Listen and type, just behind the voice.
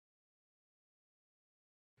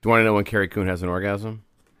Do you want to know when Carrie Coon has an orgasm?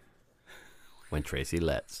 When Tracy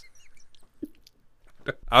lets.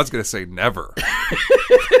 I was going to say never.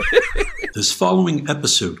 This following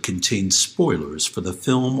episode contains spoilers for the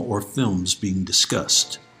film or films being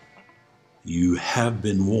discussed. You have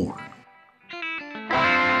been warned.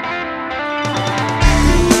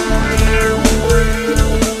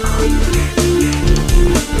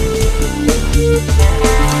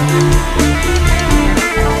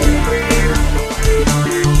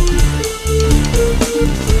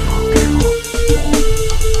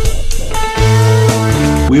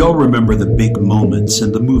 We all remember the big moments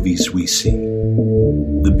in the movies we see.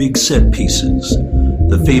 The big set pieces,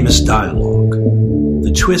 the famous dialogue,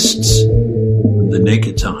 the twists, the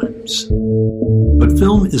naked times. But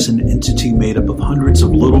film is an entity made up of hundreds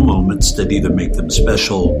of little moments that either make them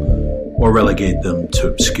special or relegate them to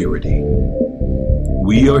obscurity.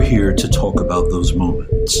 We are here to talk about those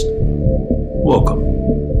moments. Welcome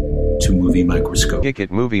to Movie Microscope. Kick it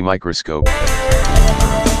Movie Microscope.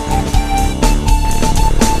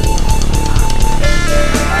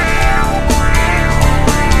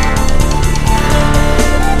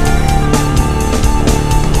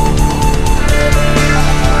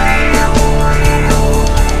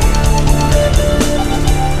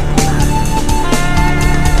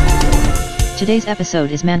 Today's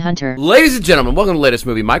episode is Manhunter. Ladies and gentlemen, welcome to the latest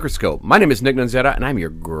Movie Microscope. My name is Nick Nunzetta, and I'm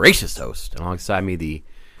your gracious host. And alongside me, the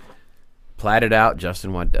platted out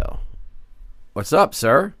Justin Waddell. What's up,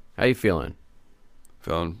 sir? How you feeling?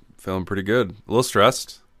 Feeling pretty good. A little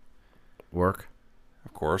stressed. Work?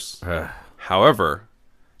 Of course. However,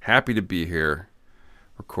 happy to be here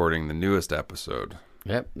recording the newest episode.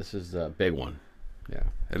 Yep, this is a big one. Yeah.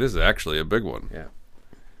 It is actually a big one. Yeah.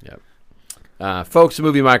 Yep. Folks, the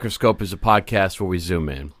Movie Microscope is a podcast where we zoom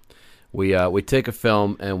in. We take a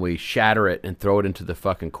film and we shatter it and throw it into the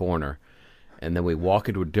fucking corner, and then we walk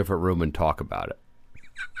into a different room and talk about it.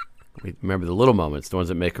 We remember the little moments, the ones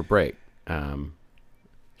that make or break.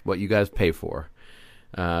 What you guys pay for.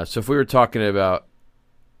 So if we were talking about,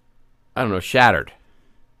 I don't know, Shattered,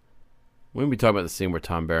 we would be talking about the scene where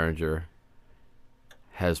Tom Berenger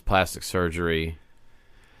has plastic surgery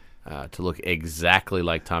to look exactly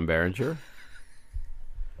like Tom Berenger.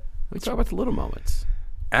 We talk about the little moments.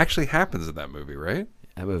 Actually happens in that movie, right?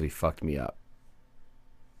 That movie fucked me up.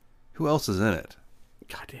 Who else is in it?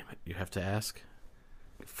 God damn it! You have to ask.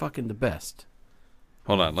 Fucking the best.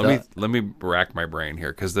 Hold on, let me rack my brain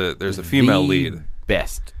here because there's a female lead.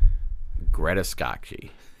 Best. Greta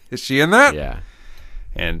Scacchi. Is she in that? Yeah.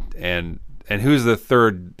 And who's the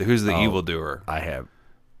third? Who's the evildoer? I have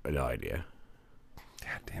no idea.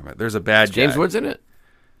 God damn it! There's a bad guy. James Woods in it?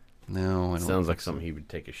 No, I don't. Sounds like something he would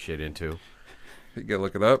take a shit into. You gotta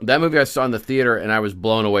look it up. That movie I saw in the theater, and I was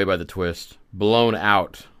blown away by the twist. Blown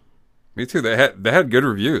out. Me too. They had good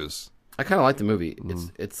reviews. I kind of like the movie.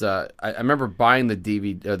 It's I remember buying the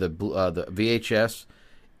DVD, the VHS,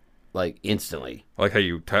 like instantly. I like how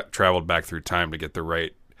you traveled back through time to get the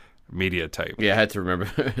right media type. Yeah, I had to remember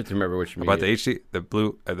which media. About the HD, the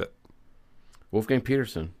blue, Wolfgang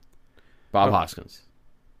Peterson, Bob Hoskins,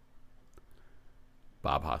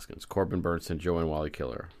 Corbin Bernsen, Joanne Wally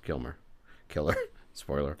Killer.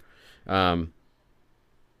 Spoiler.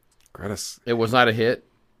 Greta. It was not a hit.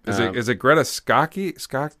 Is it Greta Scacchi?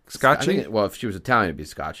 Scacchi? Well, if she was Italian, it'd be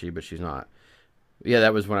Scacchi, but she's not. Yeah,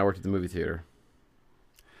 that was when I worked at the movie theater.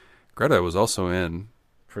 Greta was also in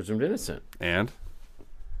Presumed Innocent and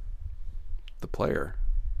The Player.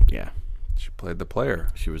 Yeah, she played the player.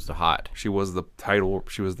 She was the hot. She was the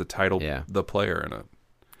title. Yeah. The player in it.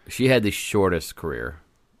 She had the shortest career.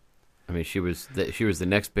 I mean, she was the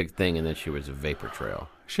next big thing, and then she was a vapor trail.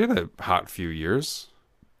 She had a hot few years.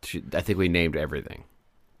 I think we named everything.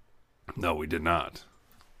 No, we did not.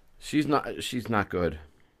 She's not good.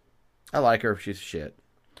 I like her. She's shit.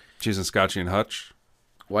 She's in Scotchy and Hutch.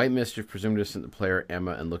 White Mischief, Presumed Innocent, The Player,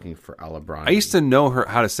 Emma, and Looking for Alabrani. I used to know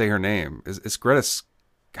how to say her name. It's Greta.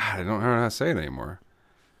 God, I don't know how to say it anymore.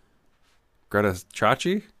 Greta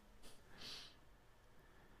Chachi?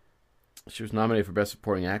 She was nominated for Best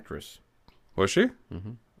Supporting Actress. Was she?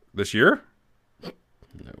 Mm-hmm. This year?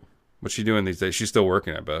 No. What's she doing these days? She's still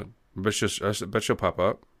working, I bet. I bet she'll pop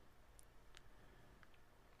up.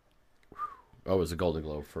 Oh, it was a Golden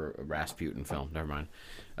Globe for a Rasputin film. Never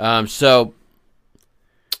mind. So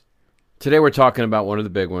today we're talking about one of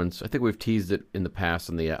the big ones. I think we've teased it in the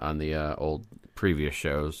past on the old previous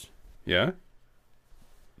shows. Yeah.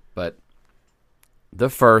 But the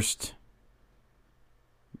first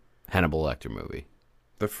Hannibal Lecter movie.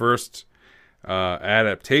 The first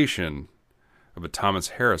adaptation of a Thomas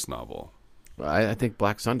Harris novel. I think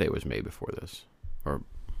Black Sunday was made before this. Or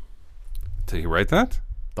did he write that?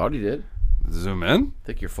 Thought he did. Zoom in? I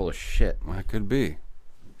think you're full of shit. Well, it could be.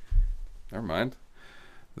 Never mind.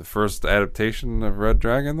 The first adaptation of Red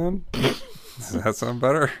Dragon, then? Does that sound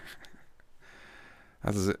better?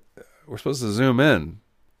 How does it? We're supposed to zoom in.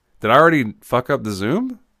 Did I already fuck up the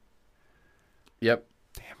zoom? Yep.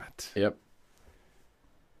 Damn it. Yep.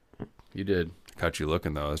 You did. Caught you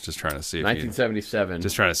looking, though. I was just trying to see if 1977.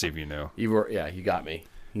 Just trying to see if you knew. You were, yeah, you got me.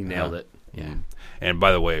 You nailed it. Yeah. And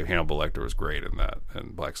by the way, Hannibal Lecter was great in that,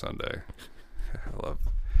 and Black Sunday. I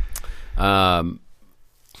love.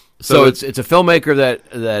 So it's a filmmaker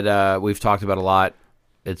that we've talked about a lot.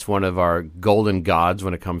 It's one of our golden gods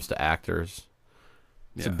when it comes to actors.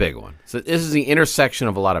 It's a big one. So this is the intersection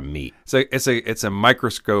of a lot of meat. So it's a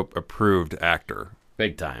microscope approved actor.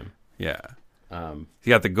 Big time. Yeah. He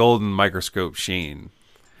got the golden microscope sheen.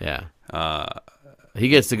 Yeah. He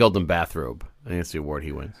gets the golden bathrobe. I think that's the award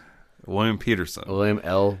he wins. William Peterson. William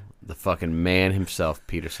L. the fucking man himself,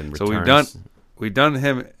 Peterson returns. So we've done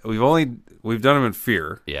him. We've done him in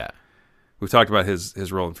Fear. Yeah. We've talked about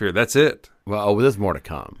his role in Fear. That's it. Well, there's more to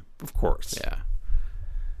come. Of course. Yeah.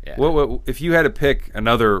 Yeah. What if you had to pick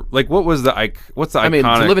another? Like, what's the iconic? I mean,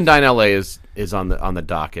 To Live and Die in L.A. is on the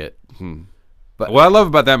docket. But what I love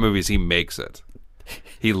about that movie is he makes it.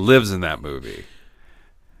 He lives in that movie.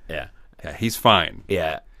 Yeah. Yeah, he's fine.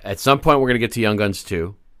 Yeah. At some point, we're gonna get to Young Guns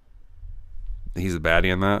 2. He's a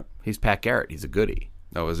baddie in that. He's Pat Garrett. He's a goodie.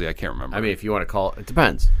 Oh, is he? I can't remember. I mean, if you want to call it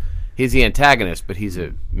depends. He's the antagonist, but he's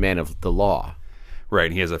a man of the law. Right,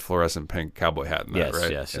 and he has a fluorescent pink cowboy hat in that, Yes,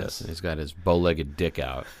 right? yes. And he's got his bow-legged dick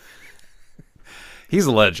out. He's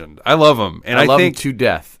a legend. I love him. And I love think him to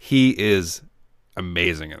death. He is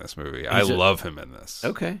amazing in this movie. I love him in this.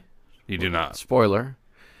 Okay. You do not. Spoiler.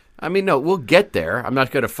 I mean, no, we'll get there. I'm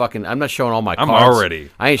not showing all my cards.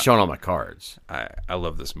 I ain't showing all my cards. I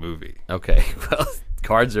love this movie. Okay. Well,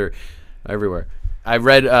 cards are everywhere. I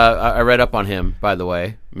read up on him, by the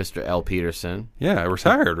way, Mr. L. Peterson. Yeah,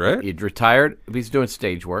 retired, right? He retired. He's doing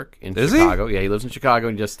stage work in Chicago. Yeah, he lives in Chicago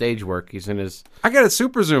and does stage work. He's in his... I got a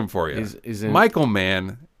super zoom for you. He's in... Michael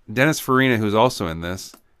Mann, Dennis Farina, who's also in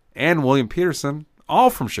this, and William Peterson,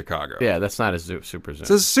 all from Chicago. Yeah, that's not a super zoom.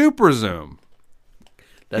 It's a super zoom.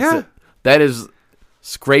 That is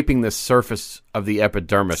scraping the surface of the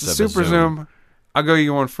epidermis of a super zoom. I'll go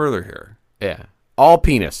you one further here. Yeah. All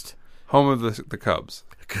penis. Home of the Cubs.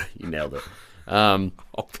 You nailed it.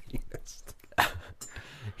 All penis.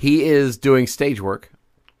 He is doing stage work.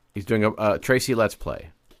 He's doing a Tracy Let's Play.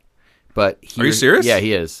 But Are you serious? Yeah,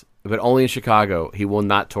 he is. But only in Chicago. He will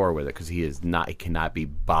not tour with it because he cannot be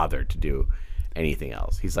bothered to do anything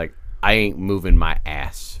else. He's like, I ain't moving my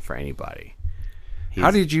ass for anybody.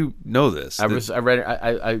 How did you know this?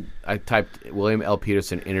 I typed William L.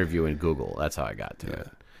 Peterson interview in Google. That's how I got to it.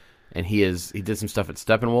 And he did some stuff at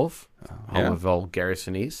Steppenwolf, home of old Gary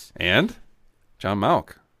Sinise. And John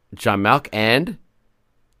Malk. John Malk and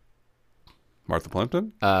Martha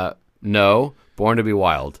Plimpton? No, Born to be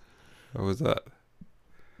Wild. What was that?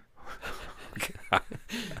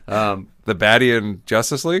 The baddie in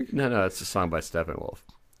Justice League? No, it's a song by Steppenwolf.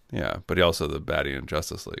 Yeah, but he also the baddie in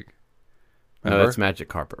Justice League. Remember? No, that's Magic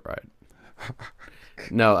Carpet Ride.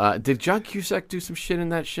 No, did John Cusack do some shit in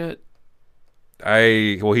that shit?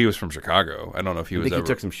 He was from Chicago. I don't know if he was. I think he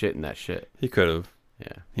took some shit in that shit. He could have.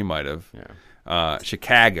 Yeah, he might have. Yeah.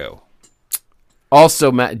 Chicago.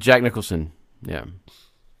 Also, Jack Nicholson. Yeah.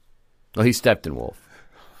 Well, he stepped in Wolf.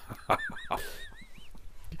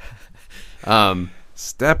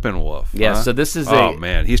 Steppenwolf. Yeah. Huh? So this is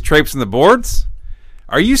man, he's traipsing the boards.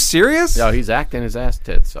 Are you serious? No, he's acting his ass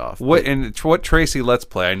tits off. What Tracy Let's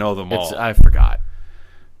Play? I know them all. I forgot.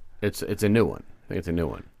 It's a new one. I think it's a new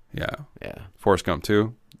one. Yeah. Yeah. Forrest Gump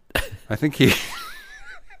 2. I think he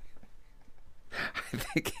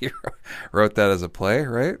wrote that as a play,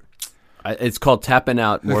 right? It's called Tapping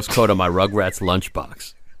Out Morse Code on My Rugrats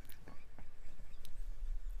Lunchbox.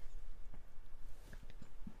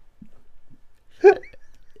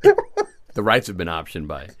 The rights have been optioned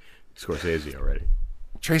by Scorsese already.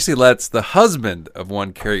 Tracy Letts, the husband of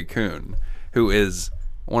one Carrie Coon, who is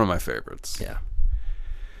one of my favorites. Yeah.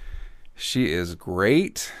 She is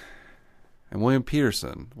great. And William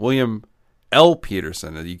L.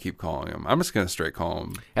 Peterson, as you keep calling him. I'm just going to straight call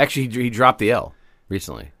him. Actually, he dropped the L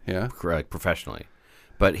recently. Yeah? Professionally.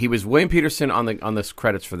 But he was William Peterson on the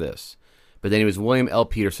credits for this. But then he was William L.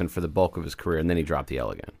 Peterson for the bulk of his career, and then he dropped the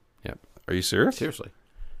L again. Yep. Are you serious? Seriously.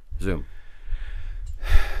 Zoom.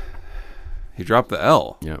 He dropped the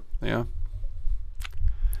L. Yep. Yeah.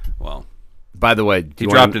 Well. By the way, he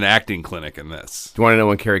dropped an acting clinic in this. Do you want to know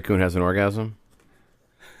when Carrie Coon has an orgasm?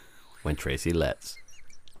 When Tracy Letts.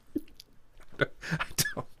 I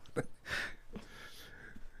don't.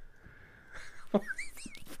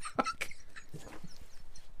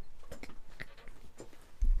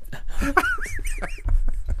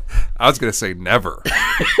 I was going to say never.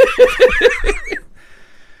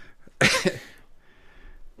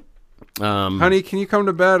 Honey, can you come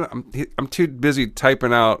to bed? I'm too busy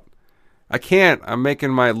typing out. I can't. I'm making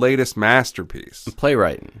my latest masterpiece.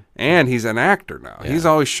 Playwriting. And he's an actor now. Yeah. He's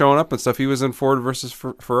always showing up and stuff. He was in Ford versus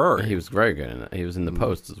Ferrari. He was very good in it. He was in The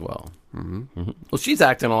Post as well. Mm-hmm. Well, she's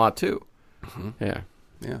acting a lot too. Mm-hmm. Yeah.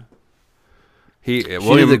 Yeah. She did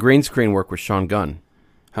the green screen work with Sean Gunn.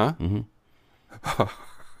 Huh? Mm-hmm.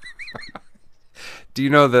 Do you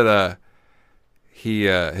know that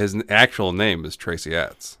his actual name is Tracy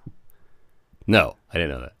Atz? No, I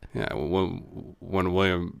didn't know that. Yeah, when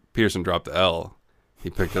William Pearson dropped the L, he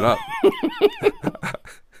picked it up.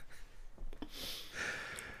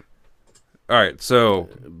 All right, so...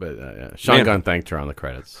 But Sean Gunn thanked her on the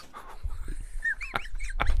credits.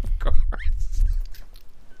 Of course.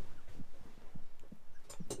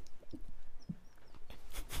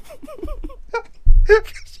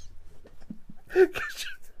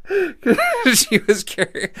 She was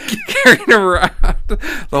carrying him around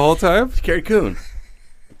the whole time? Carrie Coon.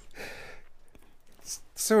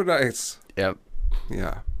 So nice. Yep.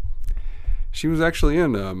 Yeah. She was actually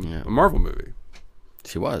in a Marvel movie.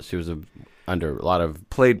 She was. She was under a lot of...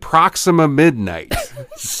 Played Proxima Midnight.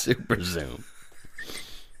 Super Zoom.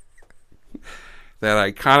 That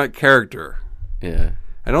iconic character. Yeah.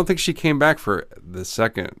 I don't think she came back for the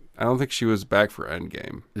second. I don't think she was back for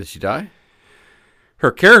Endgame. Did she die?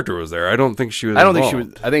 Her character was there. I don't think she was I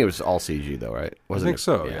think it was all CG though, right? Wasn't I think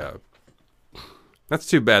so, yeah. That's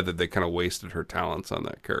too bad that they kind of wasted her talents on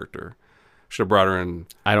that character. Should have brought her in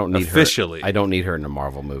officially. I don't need her in a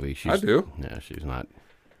Marvel movie. I do. Yeah, she's not.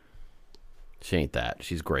 She ain't that.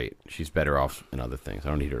 She's great. She's better off in other things. I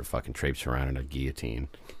don't need her to fucking traipse around in a guillotine.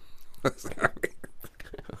 Doesn't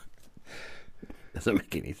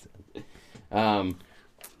make any sense.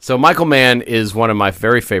 So Michael Mann is one of my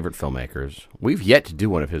very favorite filmmakers. We've yet to do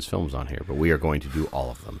one of his films on here, but we are going to do all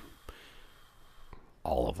of them.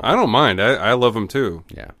 All of them. I don't mind. I love him too.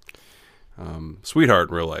 Yeah. Sweetheart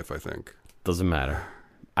in real life, I think. Doesn't matter.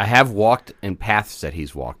 I have walked in paths that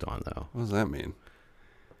he's walked on, though. What does that mean?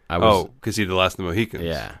 Because he did Last of the Mohicans.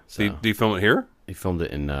 Yeah. So. Did he film it here? He filmed it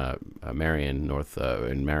in Marion,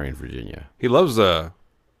 Virginia. He loves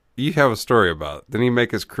you have a story about it. Didn't he make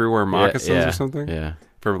his crew wear moccasins or something? Yeah.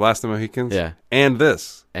 For Last of the Mohicans? Yeah. And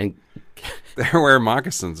this. And they're wearing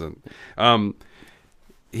moccasins. And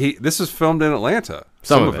this is filmed in Atlanta.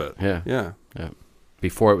 Some of it. Yeah. Yeah. Yeah.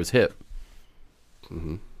 Before it was hip.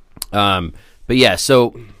 Mm-hmm. But yeah,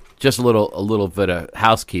 so just a little bit of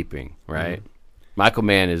housekeeping, right? Mm-hmm. Michael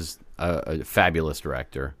Mann is a fabulous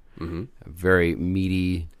director. Mm-hmm. A very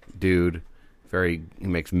meaty dude. He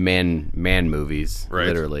makes man movies, right.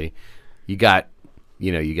 Literally. You got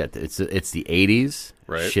it's the 80s.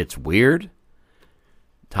 Right. Shit's weird.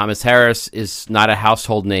 Thomas Harris is not a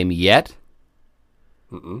household name yet.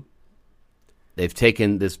 Mm-mm. They've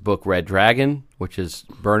taken this book, Red Dragon, which is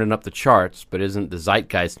burning up the charts, but isn't the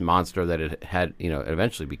zeitgeist monster that it had,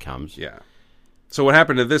 eventually becomes. Yeah. So what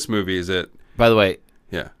happened to this movie is it... By the way...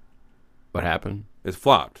 Yeah. What happened? It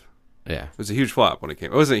flopped. Yeah. It was a huge flop when it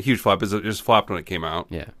came... It wasn't a huge flop. It just flopped when it came out.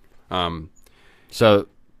 Yeah. So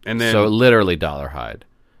literally dollar hide.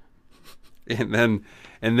 And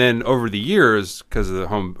then over the years, because of the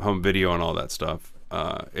home video and all that stuff,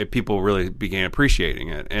 people really began appreciating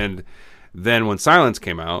it. And then when Silence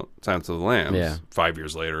came out, Silence of the Lambs, 5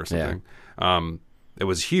 years later or something, it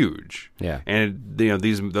was huge. Yeah. And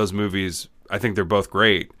those movies, I think they're both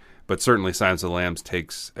great, but certainly Silence of the Lambs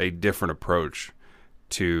takes a different approach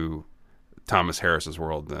to Thomas Harris's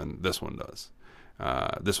world than this one does.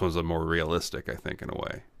 This one's a more realistic, I think, in a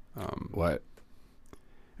way. What?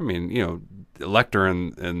 I mean, Lecter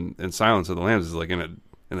in Silence of the Lambs is like in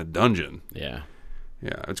a dungeon. Yeah.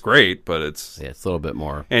 Yeah, it's great, but it's a little bit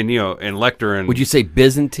more. And and Lecter and would you say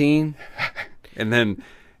Byzantine? And then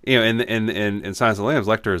in Silence of the Lambs,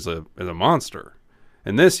 Lecter is a monster.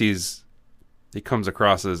 In this, he comes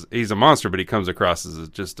across as he's a monster, but he comes across as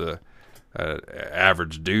just a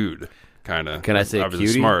average dude, kind of. Can I say a cutie?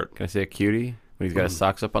 Smart. Can I say a cutie when he's got his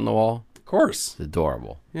socks up on the wall? Of course, it's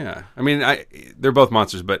adorable. Yeah, I mean, they're both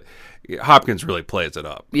monsters, but Hopkins really plays it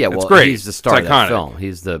up. Yeah, it's great. He's the star of that film.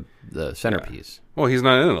 He's the centerpiece. Yeah. Well, he's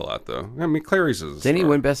not in it a lot, though. I mean, Clarice is. Didn't he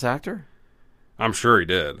win Best Actor? I'm sure he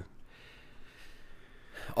did.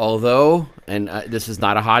 Although, and this is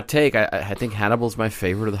not a hot take, I think Hannibal's my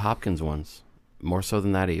favorite of the Hopkins ones. More so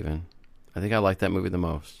than that, even. I think I like that movie the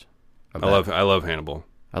most. I love Hannibal.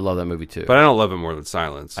 I love that movie too. But I don't love it more than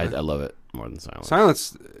Silence. I love it more than Silence.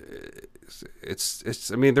 Silence,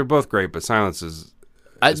 it's. I mean, they're both great, but Silence is.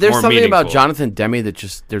 There's something about Jonathan Demme that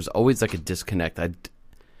just there's always like a disconnect.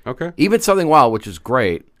 Okay. Even Something Wild, which is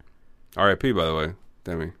great. R.I.P. by the way,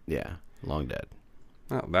 Demi. Yeah, long dead.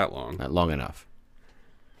 Not that long. Not long enough.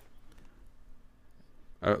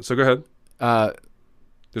 So go ahead.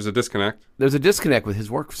 There's a disconnect. There's a disconnect with his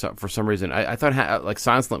work for some reason. I thought like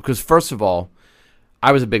Silence because first of all,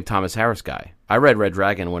 I was a big Thomas Harris guy. I read Red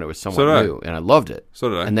Dragon when it was somewhat new, and I loved it. So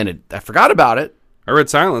did I. And then I forgot about it. I read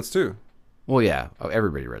Silence too. Well, yeah,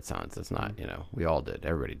 everybody read Silence. That's not, we all did.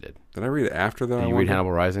 Everybody did. Did I read it after that? Did you read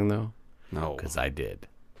Hannibal Rising though? No, because I did.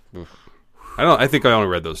 I think I only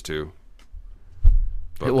read those two.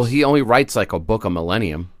 Books. Well, he only writes like a book a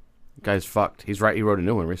millennium. Guy's fucked. He's right. He wrote a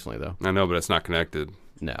new one recently though. I know, but it's not connected.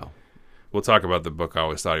 No. We'll talk about the book I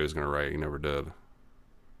always thought he was going to write. He never did.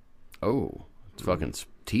 Oh, it's fucking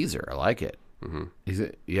teaser. I like it. Mm-hmm.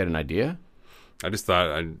 You had an idea? I just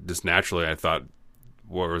thought, naturally, I thought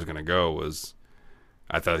where it was going to go was,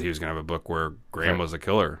 I thought he was going to have a book where Graham was a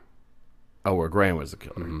killer. Oh, where Graham was the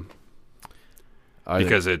killer. Mm-hmm.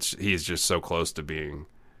 Because he's just so close to being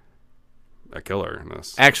a killer in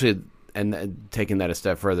this. Actually, and taking that a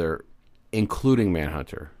step further, including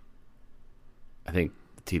Manhunter, I think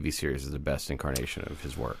the TV series is the best incarnation of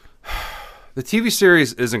his work. The TV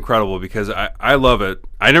series is incredible because I love it.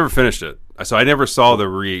 I never finished it, so I never saw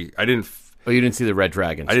I didn't. Oh, you didn't see the Red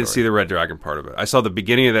Dragon story. I didn't see the Red Dragon part of it. I saw the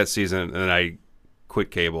beginning of that season, and then I quit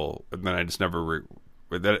cable, and then I just never.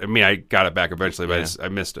 I got it back eventually, but I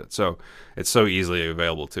missed it. So it's so easily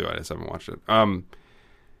available too. I just haven't watched it.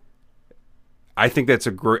 I think that's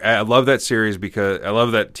a great. I love that series because I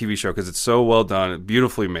love that TV show because it's so well done,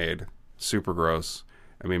 beautifully made, super gross.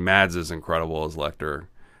 I mean, Mads is incredible as Lecter,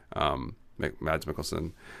 Mads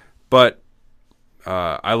Mikkelsen. But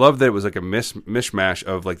I love that it was like a mishmash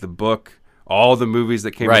of like the book, all the movies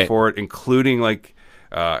that came before it, including like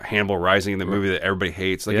Hannibal Rising, the movie that everybody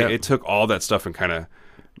hates. Like it took all that stuff and kind of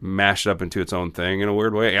mashed it up into its own thing in a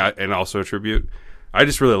weird way, and also a tribute. I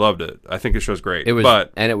just really loved it. I think the show's great. It was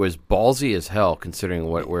ballsy as hell considering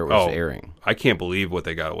where it was airing. I can't believe what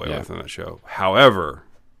they got away with in that show. However,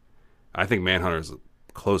 I think Manhunter's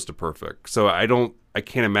close to perfect. So I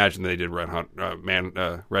can't imagine they did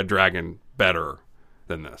Red Dragon better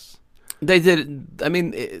than this. They did. I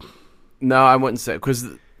mean, no, I wouldn't say because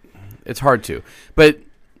it's hard to. But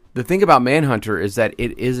the thing about Manhunter is that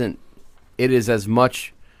it isn't. It is as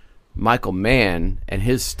much Michael Mann and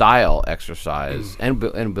his style exercise and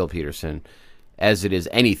Bill Peterson as it is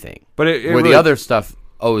anything. But the other stuff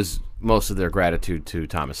owes most of their gratitude to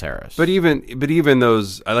Thomas Harris. But even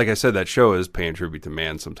those, like I said, that show is paying tribute to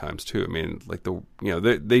Mann sometimes too. I mean, like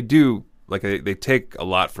they do like they take a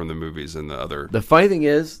lot from the movies and the other. The funny thing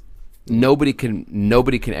is, nobody can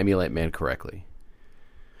emulate Mann correctly.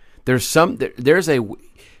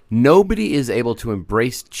 Nobody is able to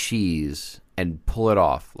embrace cheese and pull it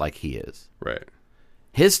off like he is. Right.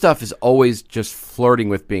 His stuff is always just flirting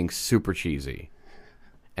with being super cheesy,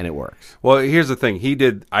 and it works. Well, here's the thing.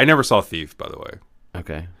 I never saw Thief, by the way.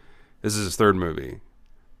 Okay. This is his third movie,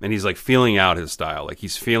 and he's like feeling out his style. Like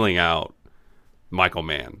he's feeling out Michael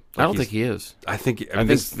Mann. Like I don't think he is. I think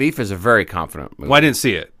Thief is a very confident movie. Well, I didn't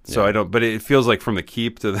see it, so I don't. But it feels like from The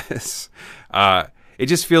Keep to this, it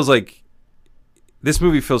just feels like this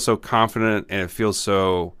movie feels so confident, and it feels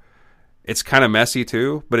so. It's kind of messy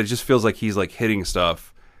too, but it just feels like he's like hitting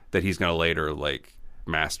stuff that he's going to later like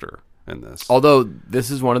master in this. Although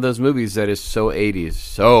this is one of those movies that is so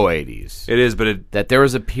 80s. It is, but that there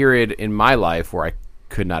was a period in my life where I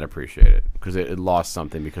could not appreciate it because it lost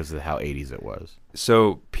something because of how 80s it was.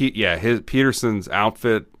 So Peterson's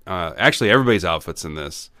outfit, actually everybody's outfits in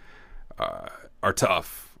this are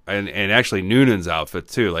tough, and actually Noonan's outfit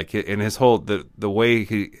too. Like in his whole the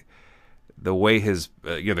way his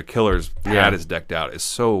the killer's hat is decked out is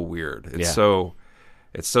so weird. It's so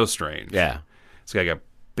strange. Yeah, it's like a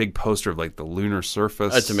big poster of like the lunar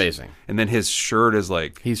surface. That's amazing. And then his shirt is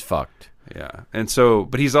like he's fucked. Yeah, and so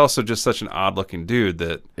but he's also just such an odd looking dude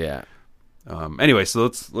that Anyway,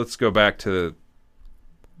 so let's go back to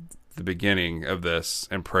the beginning of this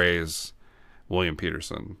and praise William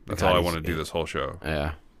Peterson. That's all I want to do this whole show.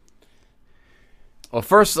 Yeah. Well,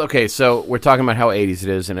 first, okay, so we're talking about how 80s it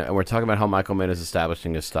is, and we're talking about how Michael Mann is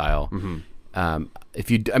establishing his style.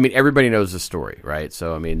 Mm-hmm. Everybody knows the story, right?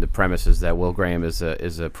 So, I mean, the premise is that Will Graham is a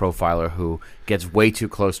profiler who gets way too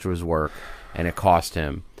close to his work, and it cost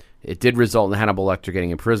him. It did result in Hannibal Lecter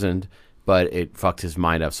getting imprisoned, but it fucked his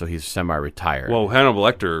mind up, so he's semi-retired. Well, Hannibal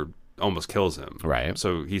Lecter almost kills him. Right.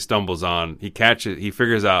 So he stumbles on, he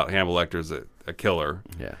figures out Hannibal Lecter's a killer.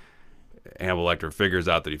 Yeah. Hannibal Lecter figures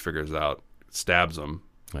out, stabs him,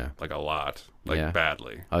 like a lot,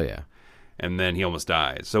 badly. Oh, yeah. And then he almost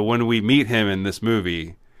dies. So when we meet him in this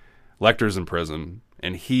movie, Lecter's in prison,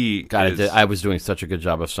 and he God, is, I was doing such a good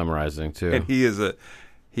job of summarizing too. and he is a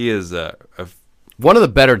One of the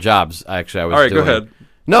better jobs actually I was all right. doing. Go ahead.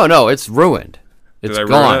 No, it's ruined. It's I ruin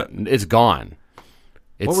gone. It's gone.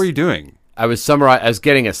 What were you doing? I was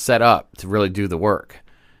getting it set up to really do the work,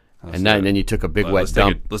 and then you took a big wet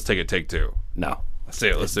dump. Let's take it. Take two. No, Let's do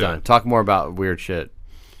it. Let's do done. it. Talk more about weird shit.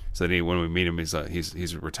 So then when we meet him,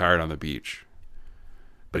 he's retired on the beach,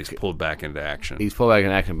 but he's pulled back into action. He's pulled back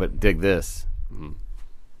in action, but dig this. Mm-hmm.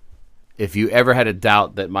 If you ever had a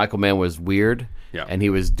doubt that Michael Mann was weird and he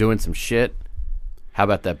was doing some shit, how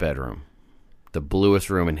about that bedroom? The bluest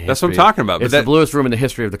room in history. That's what I'm talking about. It's the bluest room in the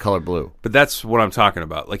history of the color blue. But that's what I'm talking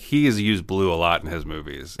about. Like, he has used blue a lot in his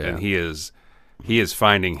movies, and he is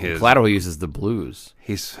finding his Collateral uses the blues.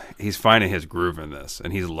 he's finding his groove in this,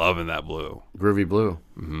 and he's loving that blue. Groovy blue.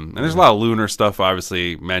 And there's a lot of lunar stuff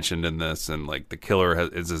obviously mentioned in this, and like the killer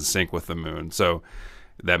is in sync with the moon. So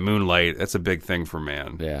that moonlight, that's a big thing for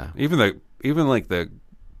Mann. Yeah. Even the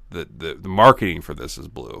marketing for this is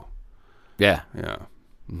blue. Yeah, Yeah.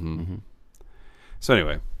 Mm-hmm. So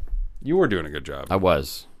anyway, you were doing a good job. I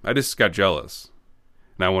was. I just got jealous,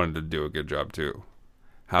 and I wanted to do a good job too.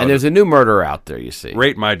 And there's a new murderer out there, you see.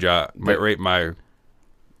 Rate my job. Rate my.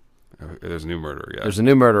 There's a new murderer. Yeah. There's a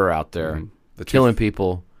new murderer out there, The killing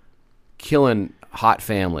people, killing hot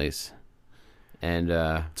families, and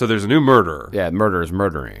So there's a new murderer. murder is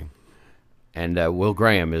murdering, and Will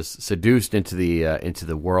Graham is seduced into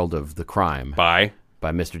the world of the crime By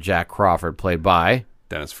by Mr. Jack Crawford, played by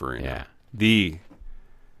Dennis Farina. Yeah. The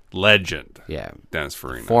legend. yeah Dennis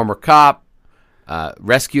Farina. former cop,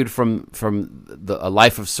 rescued from a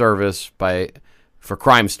life of service for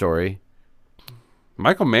Crime Story.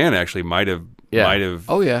 Michael Mann actually might have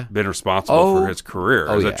been responsible for his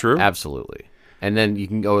career. Is that true? Absolutely. And then you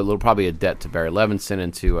can go probably a debt to Barry Levinson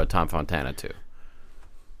and to Tom Fontana too,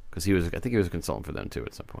 because I think he was a consultant for them too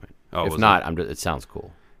at some point. Oh, if was not, it sounds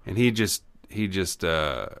cool. And he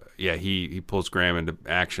pulls Graham into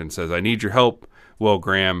action, says, "I need your help." Will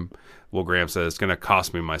Graham says, "It's going to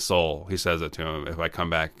cost me my soul." He says it to him. If I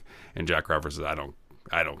come back, and Jack Crawford says, I don't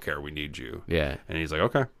care. We need you." Yeah. And he's like,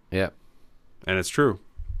 "Okay." Yeah. And it's true.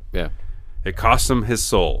 Yeah. It costs him his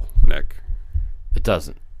soul, Nick. It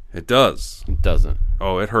doesn't. It does. It doesn't.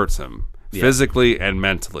 Oh, it hurts him physically and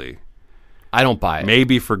mentally. I don't buy it.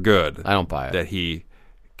 Maybe for good. I don't buy it. That he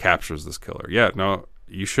captures this killer. Yeah, no,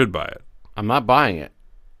 you should buy it. I'm not buying it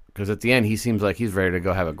because at the end he seems like he's ready to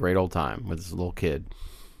go have a great old time with this little kid.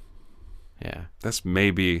 Yeah. There's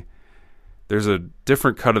a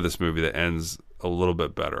different cut of this movie that ends a little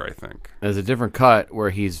bit better, I think. There's a different cut where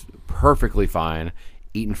he's perfectly fine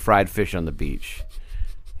eating fried fish on the beach.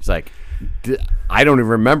 He's like, I don't even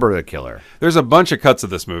remember the killer. There's a bunch of cuts of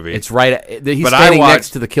this movie. It's right. He's But standing next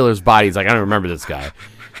to the killer's body. He's like, I don't remember this guy.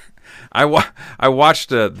 I watched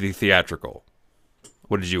the theatrical.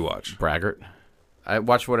 What did you watch? Braggart. I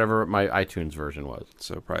watched whatever my iTunes version was.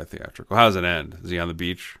 So probably theatrical. How does it end? Is he on the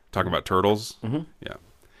beach talking about turtles? Mm-hmm.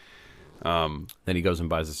 Yeah. Then he goes and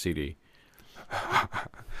buys a CD.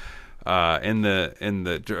 In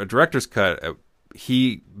the director's cut,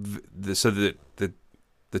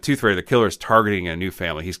 the Tooth Fairy, the killer, is targeting a new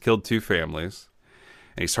family. He's killed 2 families,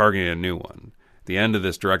 and he's targeting a new one. At the end of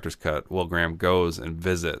this director's cut, Will Graham goes and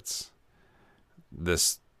visits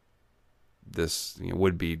this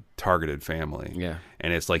would-be targeted family. Yeah.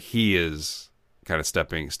 And it's like he is kind of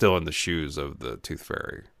stepping still in the shoes of the Tooth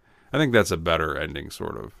Fairy. I think that's a better ending,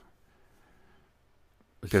 sort of.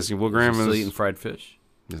 Because Will Graham still eating fried fish.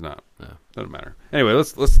 He's not. No. Doesn't matter. Anyway,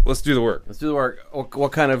 let's do the work. Let's do the work.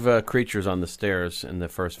 What kind of creature's on the stairs in the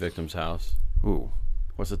first victim's house? Ooh.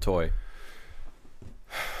 What's the toy?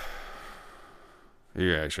 Are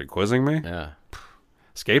you actually quizzing me? Yeah.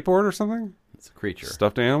 Skateboard or something? It's a creature.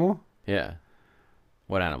 Stuffed animal? Yeah.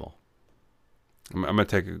 What animal? I'm gonna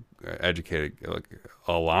take educated, like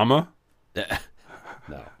a llama.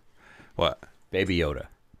 No. What? Baby Yoda.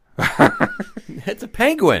 It's a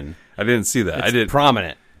penguin. I didn't see that. It's I did.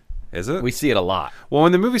 prominent. Is it? We see it a lot. Well,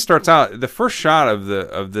 when the movie starts out, the first shot of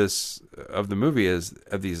the movie is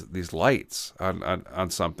of these lights on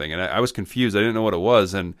something, and I was confused. I didn't know what it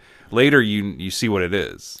was, and later you see what it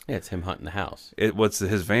is. Yeah, it's him hunting the house. What's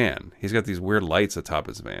his van? He's got these weird lights atop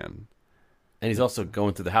his van. And he's also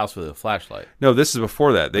going through the house with a flashlight. No, this is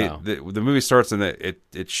before that. Oh. The movie starts and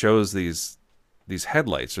it shows these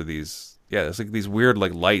headlights or it's like these weird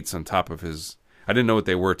like lights on top of his. I didn't know what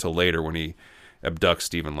they were till later when he abducts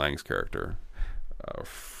Stephen Lang's character,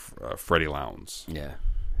 Freddie Lowndes. Yeah.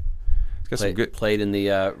 He's got some good played in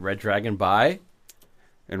the Red Dragon by.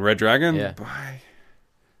 And Red Dragon. Yeah. Bye.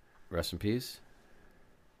 Rest in peace.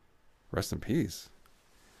 Rest in peace.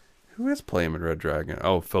 Who is playing in Red Dragon?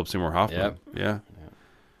 Oh, Philip Seymour Hoffman. Yep. Yeah.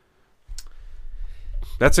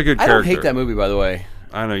 That's a good I character. don't hate that movie, by the way.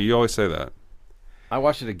 I know, you always say that. I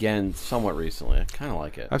watched it again somewhat recently. I kind of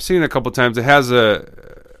like it. I've seen it a couple times. It has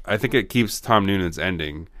I think it keeps Tom Noonan's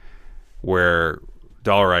ending where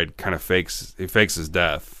Dollarhide kind of fakes his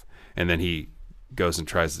death, and then he goes and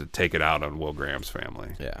tries to take it out on Will Graham's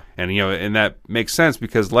family. Yeah. And, and that makes sense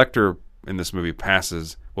because Lecter in this movie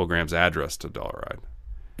passes Will Graham's address to Dollarhide.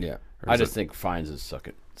 Yeah. Or I is just it- think Fiennes is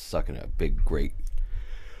sucking a big, great...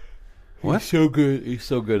 What? He's so good. He's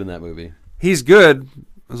so good in that movie. He's good.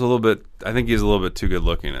 I think he's a little bit too good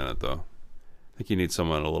looking in it, though. I think you need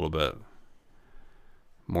someone a little bit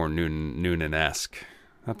more Noonan-esque.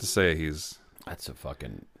 Not to say he's... That's a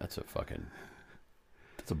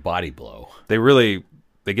body blow.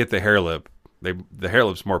 They get the hair lip. The hair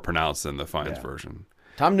lip's more pronounced than the Fiennes version.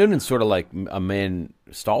 Tom Noonan's sort of like a man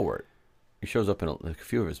stalwart. He shows up in a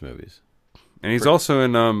few of his movies. And he's also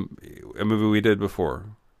in a movie we did before.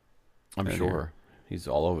 I'm sure. He's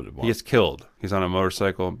all over the board. He gets killed. He's on a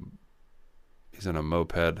motorcycle. He's in a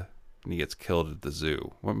moped, and he gets killed at the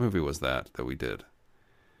zoo. What movie was that we did?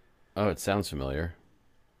 Oh, it sounds familiar.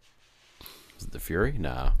 Is it The Fury?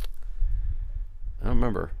 Nah. I don't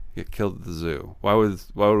remember. Get killed at the zoo. Why would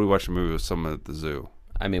we watch a movie with someone at the zoo?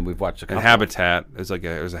 I mean, we've watched a couple. And Habitat.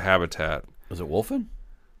 It was a Habitat. Was it Wolfen?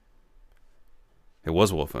 It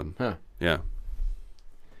was Wolfen. Huh. Yeah.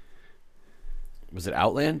 Was it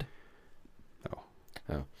Outland?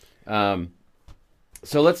 No. Oh.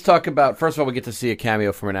 So let's talk about, first of all, we get to see a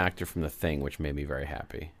cameo from an actor from The Thing, which made me very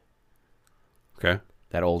happy. Okay.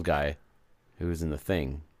 That old guy who was in The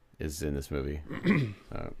Thing is in this movie.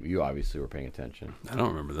 You obviously were paying attention. I don't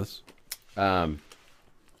remember this.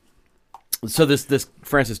 So this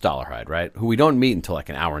Francis Dollarhide, right, who we don't meet until like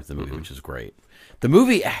an hour into the movie, which is great. The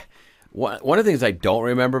movie, one of the things I don't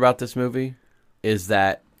remember about this movie is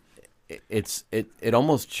that it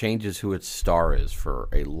almost changes who its star is for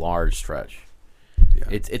a large stretch. Yeah.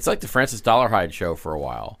 It's like the Francis Dollarhide show for a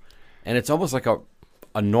while, and it's almost like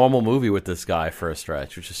a normal movie with this guy for a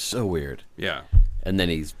stretch, which is so weird. Yeah. And then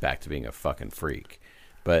he's back to being a fucking freak.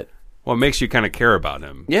 But Well, it makes you kind of care about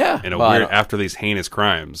him. Yeah. In a Well, I weird, don't- after these heinous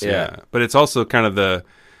crimes. Yeah. But it's also kind of the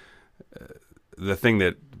thing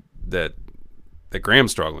that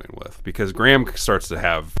Graham's struggling with, because Graham starts to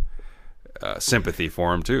have sympathy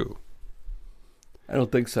for him too. I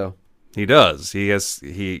don't think so. He does.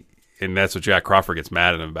 And that's what Jack Crawford gets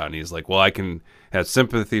mad at him about. And he's like, well, I can have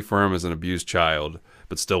sympathy for him as an abused child,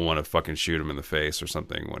 but still want to fucking shoot him in the face or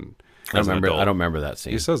something when I as an don't adult. remember that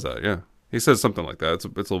scene. He says that, yeah. He says something like that. It's a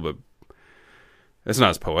little bit... It's not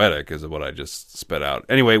as poetic as what I just spit out.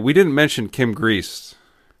 Anyway, we didn't mention Kim Grease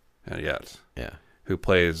yet, Yeah. who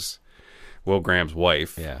plays Will Graham's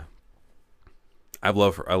wife. Yeah. I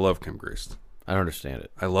love her. I love Kim Grease. I don't understand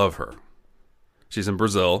it. I love her. She's in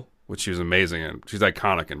Brazil, which she was amazing in. She's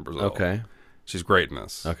iconic in Brazil. Okay. She's great in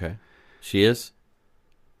this. Okay. She is?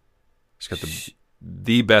 She's got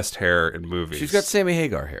the best hair in movies. She's got Sammy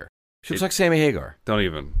Hagar hair. She looks like Sammy Hagar. Don't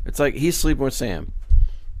even. It's like he's sleeping with Sam.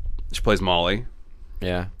 She plays Molly,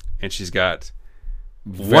 Yeah. and she's got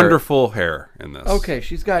wonderful hair in this. Okay,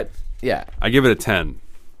 she's got... Yeah. I give it a 10.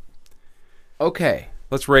 Okay.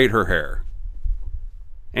 Let's rate her hair.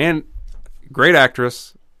 And great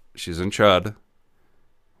actress. She's in Chud.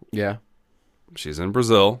 Yeah. She's in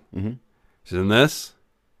Brazil. Mm-hmm. She's in this.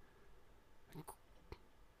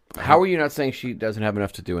 How are you not saying she doesn't have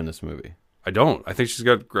enough to do in this movie? I don't. I think she's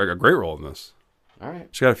got a great role in this. All right.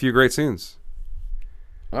 She's got a few great scenes.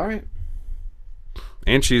 All right.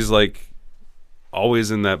 And she's like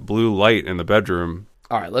always in that blue light in the bedroom.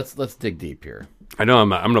 All right, let's dig deep here. I know I'm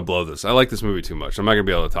going to blow this. I like this movie too much. I'm not going to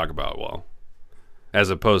be able to talk about it well. As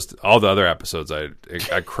opposed to all the other episodes I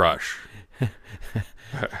crush.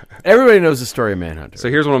 Everybody knows the story of Manhunter. So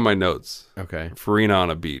here's one of my notes. Okay. Farina on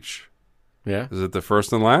a beach. Yeah. Is it the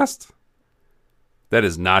first and last? That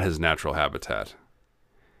is not his natural habitat.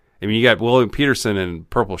 I mean, you got William Peterson in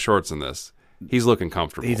purple shorts in this. He's looking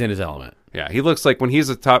comfortable. He's in his element. Yeah, he looks like when he's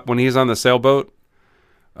on the sailboat,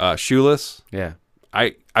 shoeless. Yeah.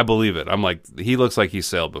 I believe it. I'm like, he looks like he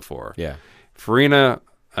sailed before. Yeah. Farina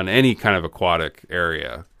on any kind of aquatic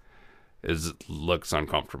area looks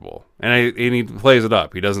uncomfortable, and he plays it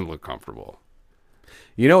up. He doesn't look comfortable.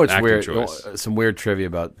 You know what's Acting weird? choice. Some weird trivia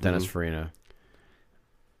about Dennis Farina.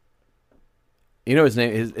 You know his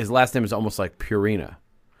name. His last name is almost like Purina.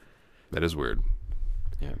 That is weird.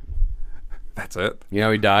 Yeah. That's it. You know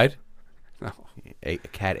how he died? No. A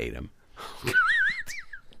cat ate him.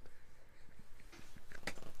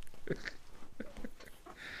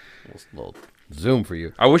 little Zoom for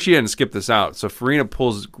you. I wish he hadn't skipped this out. So Farina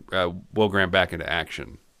pulls Will Graham back into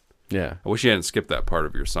action. Yeah. I wish you hadn't skipped that part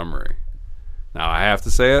of your summary. Now I have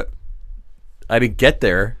to say it. I didn't get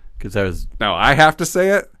there because I was... Now I have to say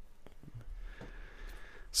it.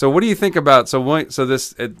 So what do you think about... So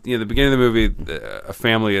this, at the beginning of the movie, a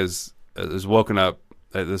family is woken up.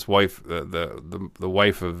 This wife, the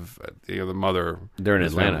wife of the mother... They're in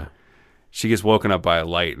Atlanta. She gets woken up by a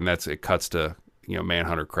light, and it cuts to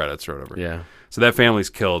Manhunter credits or whatever. Yeah. So that family's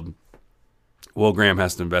killed. Will Graham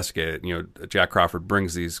has to investigate it. Jack Crawford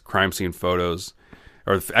brings these crime scene photos,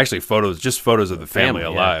 or actually photos of the family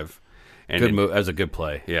alive. Yeah. Good move. That was a good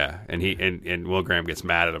play. Yeah, and he Will Graham gets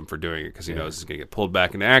mad at him for doing it because he knows he's going to get pulled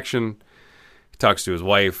back into action. He talks to his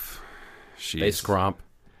wife. They scromp.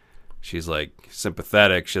 She's like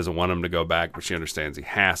sympathetic. She doesn't want him to go back, but she understands he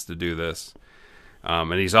has to do this.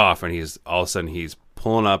 And he's off, and he's all of a sudden he's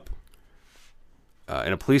pulling up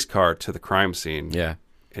in a police car to the crime scene. Yeah.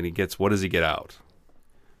 And what does he get out?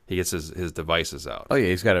 He gets his devices out. Oh, yeah,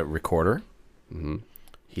 he's got a recorder. Mm-hmm.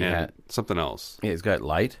 He and had something else. Yeah, he's got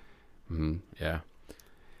light. Mm-hmm. Yeah.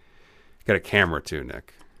 He's got a camera, too,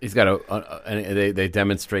 Nick. He's got and they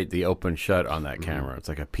demonstrate the open shut on that camera. It's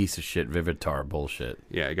like a piece of shit Vivitar bullshit.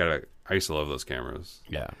 Yeah, I used to love those cameras.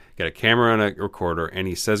 Yeah. Got a camera and a recorder, and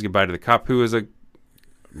he says goodbye to the cop, who is a...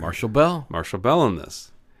 Marshall Bell. Marshall Bell in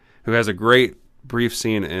this, who has a great brief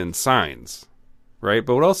scene in Signs, right?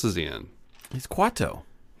 But what else is he in? He's Quato.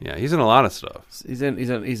 Yeah, he's in a lot of stuff. He's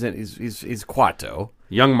Quato.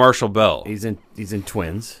 Young Marshall Bell. He's in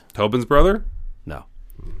Twins. Tobin's brother? No.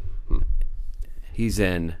 He's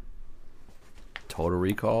in Total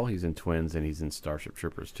Recall. He's in Twins, and he's in Starship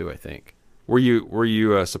Troopers too, I think. Were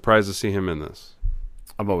you surprised to see him in this?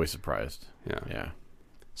 I'm always surprised. Yeah.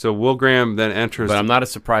 So Will Graham then enters... But I'm not as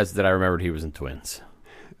surprised that I remembered he was in Twins.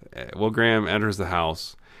 Will Graham enters the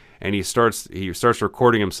house, and he starts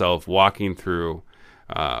recording himself walking through,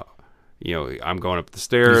 I'm going up the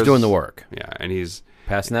stairs. He's doing the work. Yeah, and he's...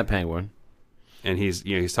 Passing that penguin. And he's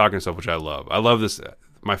talking to himself, which I love. I love this.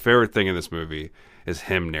 My favorite thing in this movie is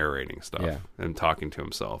him narrating stuff and talking to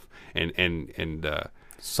himself and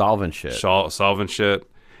solving shit. Solving shit.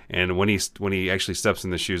 And when he actually steps in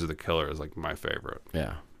the shoes of the killer is like my favorite.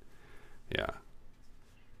 Yeah. Yeah.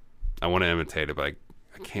 I want to imitate it, but I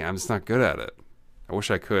can't. I'm just not good at it. I wish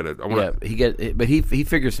I could. He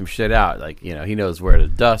figures some shit out. Like, he knows where to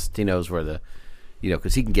dust. He knows where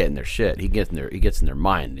because he can get in their shit. He gets in their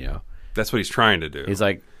mind. That's what he's trying to do. He's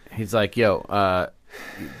like,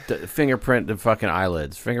 fingerprint the fucking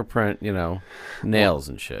eyelids, fingerprint, nails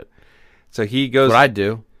and shit. So he goes. That's what I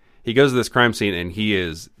do. He goes to this crime scene, and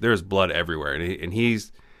there's blood everywhere, and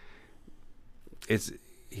he's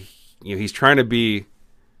trying to be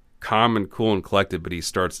calm and cool and collected, but he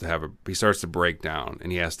starts to break down,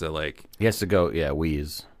 and he has to go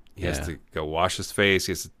wheeze. He has to go wash his face.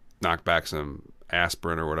 He has to knock back some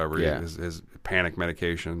aspirin or whatever, his panic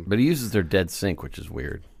medication. But he uses their dead sink, which is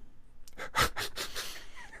weird.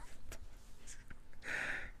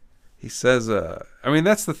 He says,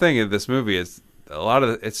 that's the thing of this movie is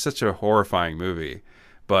it's such a horrifying movie,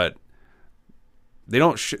 but they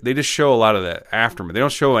just show a lot of the aftermath. They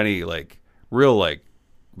don't show any real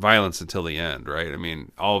violence until the end, right? I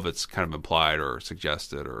mean, all of it's kind of implied or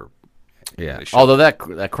suggested or Although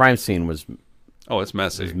that crime scene was it's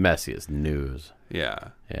messy. It's messy as news. Yeah.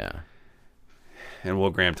 Yeah. And Will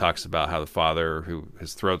Graham talks about how the father, who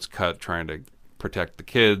his throat's cut, trying to protect the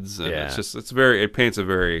kids, and it paints a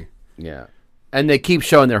very and they keep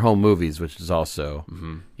showing their home movies, which is also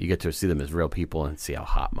you get to see them as real people and see how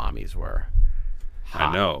hot mommies were. Hot.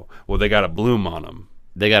 I know. Well, they got a bloom on them.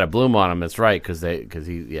 They got a bloom on him. That's right, because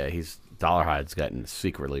he's Dollarhide's gotten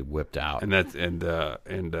secretly whipped out, and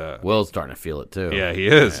Will's starting to feel it too. Yeah, he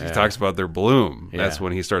is. He talks about their bloom. Yeah. That's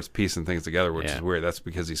when he starts piecing things together, which is weird. That's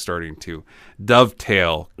because he's starting to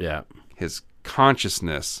dovetail his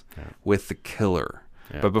consciousness with the killer.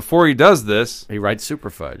 Yeah. But before he does this, he writes Super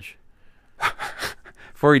Fudge.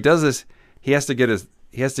 Before he does this, he has to get his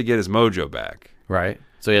mojo back. Right.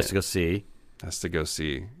 So he has to go see. Has to go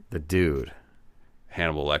see the dude,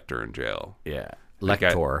 Hannibal Lecter, in jail. Yeah,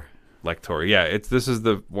 Lecter. Yeah, this is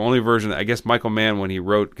the only version. I guess Michael Mann, when he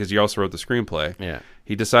wrote, because he also wrote the screenplay. Yeah.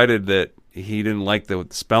 He decided that he didn't like the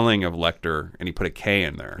spelling of Lecter, and he put a K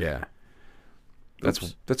in there. Yeah.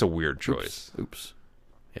 That's a weird choice. Oops.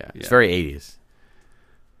 Yeah. It's very 80s.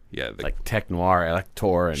 Yeah. Like Tech Noir,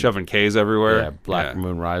 Elector. And shoving K's everywhere. Yeah, Black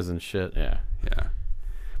Moon Rising shit. Yeah. Yeah.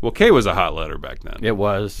 Well, K was a hot letter back then. It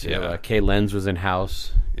was. Yeah. K Lens was in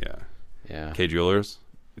house. Yeah. Yeah. K Jewelers.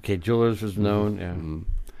 K Jewelers was known. Yeah. Mm-hmm.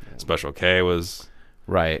 Special K was.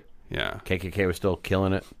 Right. Yeah. KKK was still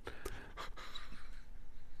killing it.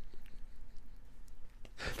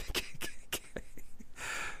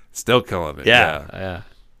 Still killing it. Yeah.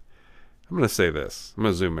 I'm going to say this. I'm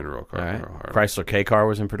going to zoom in real quick. All right. Real hard. Chrysler K car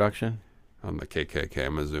was in production. On the KKK.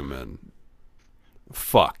 I'm going to zoom in.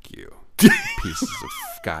 Fuck you. Pieces of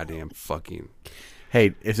goddamn fucking.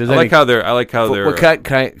 Hey, if there's I like how they're. Well,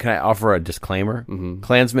 can I offer a disclaimer?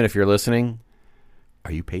 Klansmen, if you're listening,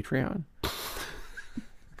 are you Patreon?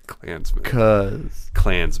 Klansmen.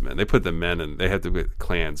 Klansmen. They put the men in. They have to be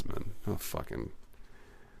Klansmen. Oh, fucking.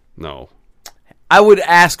 No. I would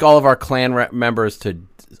ask all of our Klan members to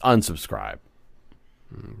unsubscribe.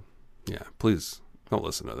 Yeah, please don't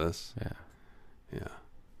listen to this. Yeah.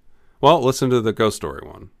 Well, listen to the Ghost Story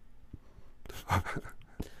one.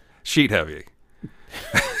 Sheet heavy.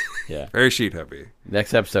 Yeah. Very sheet heavy.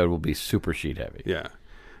 Next episode will be super sheet heavy. Yeah.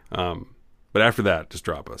 But after that, just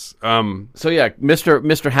drop us. So yeah,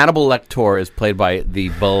 Mr. Hannibal Lecter is played by the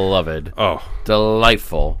beloved,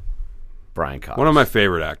 delightful Brian Cox. One of my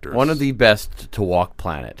favorite actors. One of the best to walk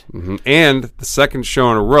planet. Mm-hmm. And the second show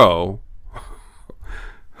in a row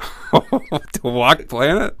to walk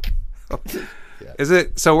planet. Yeah. Is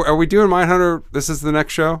it? So are we doing Mindhunter? This is the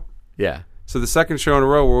next show? Yeah. So the second show in a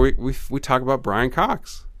row where we talk about Brian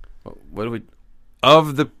Cox. What do we?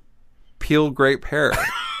 Of the Peel Grape Hair.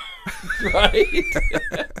 Right.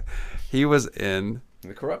 He was in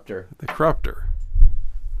The Corruptor.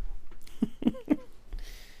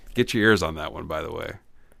 Get your ears on that one, by the way.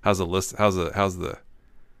 How's the list? How's the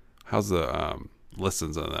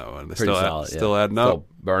listens on that one? They Pretty solid. Still adding up. Still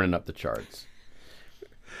burning up the charts.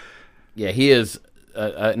 Yeah, he is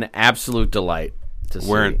an absolute delight to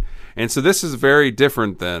see. And so this is very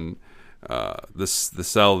different than the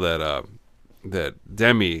cell that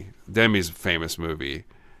Demi's famous movie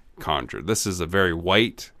conjured. This is a very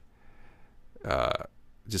white,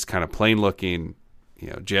 just kind of plain looking,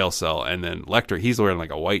 jail cell. And then Lecter, he's wearing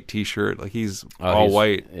like a white T-shirt, like he's all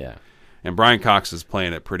white. Yeah. And Brian Cox is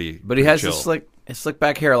playing it pretty. But he has chill. the slick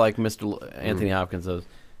back hair like Mr. Anthony Hopkins does.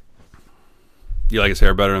 You like his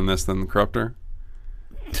hair better in this than the Corruptor?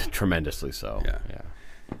 Tremendously so. Yeah.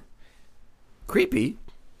 Creepy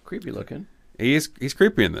looking. He's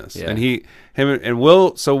creepy in this, Yeah. and him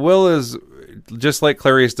Will. So Will is just like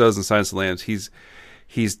Clarice does in Silence of the Lambs.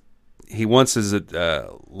 He wants his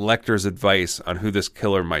Lecter's advice on who this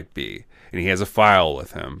killer might be, and he has a file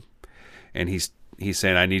with him, and he's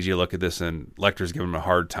saying, "I need you to look at this," and Lecter's giving him a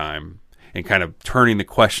hard time and kind of turning the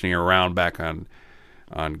questioning around back on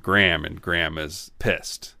Graham, and Graham is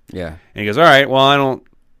pissed. Yeah. And he goes, "All right, well, I don't.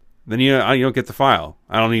 Then you don't get the file.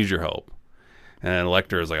 I don't need your help." And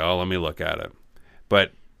Lecter is like, "Oh, let me look at it."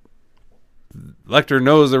 But Lecter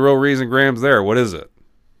knows the real reason Graham's there. What is it?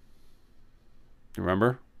 You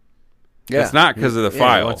remember? Yeah. It's not because of the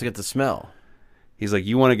file. He wants to get the smell. He's like,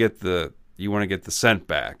 you want to get the scent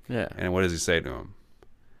back. Yeah. And what does he say to him?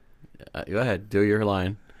 Go ahead, do your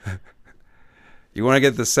line. You want to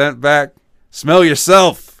get the scent back? Smell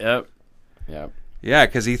yourself. Yep. Yeah,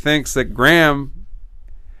 because he thinks that Graham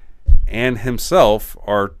and himself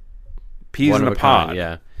are peas in a pod.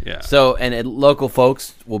 Yeah. Yeah. So, and local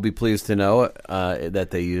folks will be pleased to know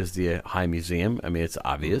that they use the High Museum. I mean, it's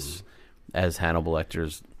obvious as Hannibal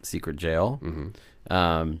Lecter's secret jail.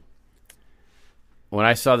 Mm-hmm. When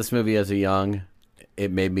I saw this movie as a young,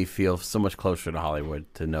 it made me feel so much closer to Hollywood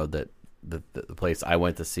to know that the place I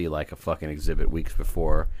went to see like a fucking exhibit weeks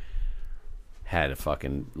before had a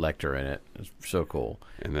fucking Lecter in it. It was so cool.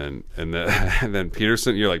 And then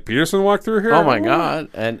Peterson, you're like, Peterson walked through here? Oh my God.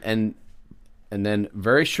 And then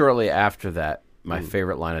very shortly after that, my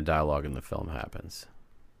favorite line of dialogue in the film happens.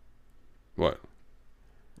 What?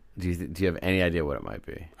 Do you have any idea what it might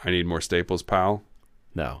be? I need more Staples, pal.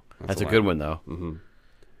 No. That's a a good line. one, though. Mm-hmm.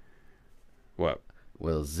 What?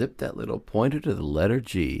 We'll zip that little pointer to the letter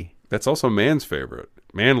G. That's also Mann's favorite.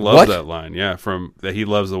 Mann loves What? that line. Yeah, he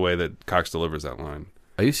loves the way that Cox delivers that line.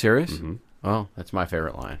 Are you serious? Mm-hmm. Oh, that's my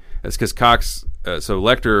favorite line. That's because Cox. So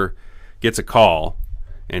Lecter gets a call,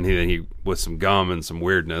 and he with some gum and some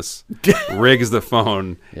weirdness rigs the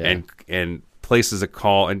phone and places a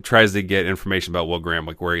call and tries to get information about Will Graham,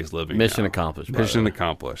 like where he's living. Mission now. accomplished. Mission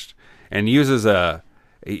accomplished. And uses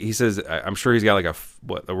he says, I'm sure he's got like a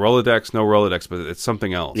Rolodex, no Rolodex, but it's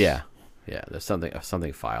something else. Yeah. There's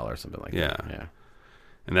something file or something like that. Yeah.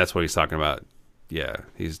 And that's what he's talking about. Yeah,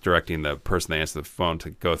 he's directing the person that answers the phone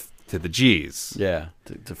to go to the G's. Yeah,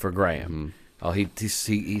 for Graham. Mm-hmm. Oh,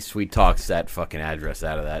 he sweet talks that fucking address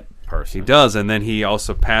out of that person. He does, and then he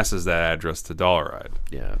also passes that address to Dollaride.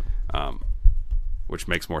 Yeah. Which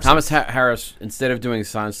makes more Thomas sense. Harris, instead of doing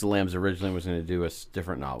Silence of the Lambs, originally was going to do a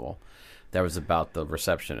different novel that was about the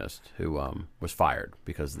receptionist who was fired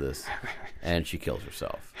because of this, and she kills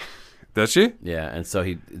herself. Does she? Yeah, and so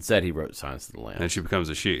instead he wrote Silence of the Lambs. And she becomes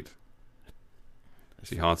a sheet.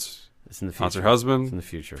 She haunts It's in the future. haunts her husband. It's in the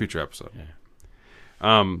future. Future episode.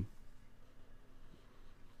 Yeah.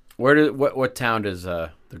 What town does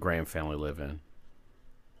the Graham family live in?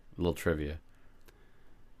 A little trivia.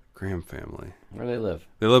 Graham family. Where do they live?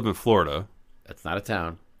 They live in Florida. That's not a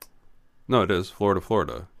town. No, it is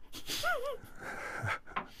Florida.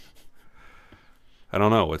 I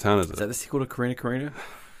don't know. What town is it? Is that the sequel to Karina?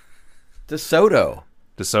 DeSoto.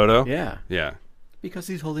 DeSoto? Yeah. Yeah. Because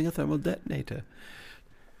he's holding a thermal detonator.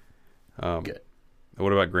 Good.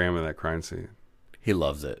 What about Graham in that crime scene? He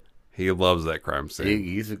loves it. He loves that crime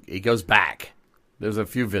scene. He goes back. There's a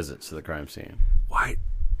few visits to the crime scene. Why?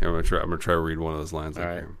 Here, I'm gonna try to read one of those lines. All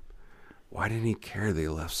right. Why didn't he care they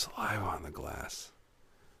left saliva on the glass?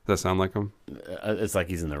 Does that sound like him? It's like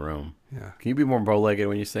he's in the room. Yeah. Can you be more bow-legged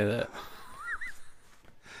when you say that?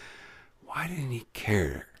 Why didn't he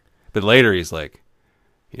care? But later he's like,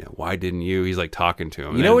 why didn't you? He's like talking to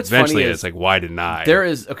him. You know what's funny eventually is it's like, why didn't I? There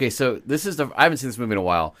is so this is I haven't seen this movie in a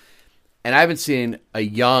while, and I haven't seen a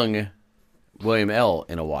young William L.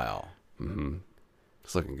 in a while.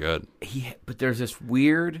 It's looking good. But there's this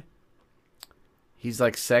weird. He's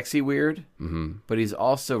like sexy weird, but he's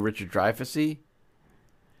also Richard Dreyfussy.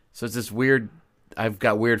 So it's this weird. I've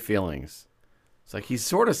got weird feelings. It's like he's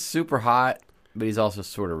sort of super hot, but he's also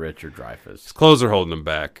sort of Richard Dreyfuss. His clothes are holding him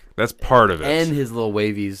back. That's part of it. And his little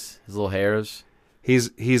wavies, his little hairs. He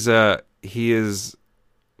is. His hair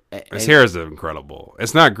is incredible.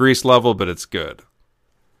 It's not Grease level, but it's good.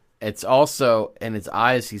 It's also, and his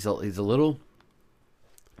eyes. He's a little.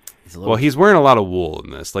 Well, he's wearing a lot of wool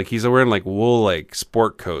in this. Like he's wearing like wool, like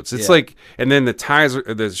sport coats. It's Yeah. like, and then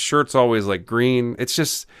the shirt's always like green. It's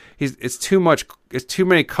just it's too much. It's too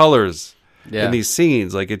many colors in these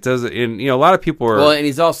scenes. Like it does. And a lot of people are. Well, and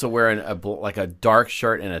he's also wearing a dark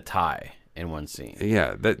shirt and a tie in one scene.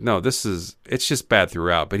 Yeah. It's just bad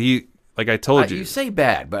throughout. But like I told you, you say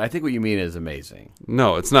bad, but I think what you mean is amazing.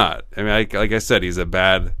 No, it's not. I mean, like I said, he's a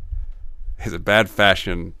bad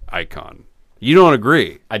fashion icon. You don't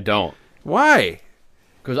agree? I don't. Why?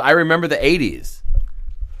 Because I remember the 80s.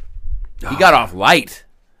 He got off light.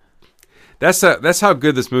 That's how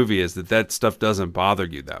good this movie is. That stuff doesn't bother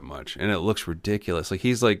you that much, and it looks ridiculous. Like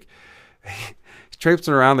he's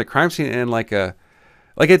traipsing around the crime scene, and like at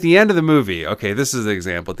the end of the movie. Okay, this is the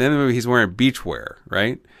example. At the end of the movie, he's wearing beachwear,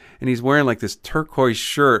 right? And he's wearing like this turquoise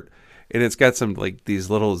shirt, and it's got some like these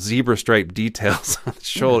little zebra stripe details on the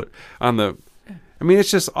shoulder I mean,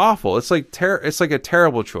 it's just awful. It's like it's like a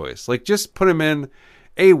terrible choice. Like, just put him in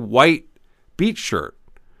a white beach shirt.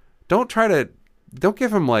 Don't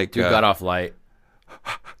give him like. Dude got off light.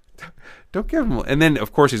 Don't give him. And then,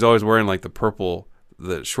 of course, he's always wearing like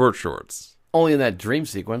the short shorts. Only in that dream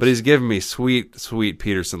sequence. But he's giving me sweet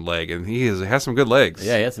Peterson leg, and he has some good legs.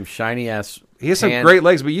 Yeah, he has some shiny ass. He has some great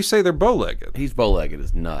legs, but you say they're bow-legged. He's bow-legged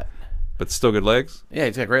as nut. But still good legs? Yeah,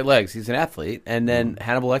 he's got great legs. He's an athlete. And then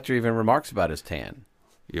Hannibal Lecter even remarks about his tan.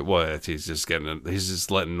 Yeah, well, he's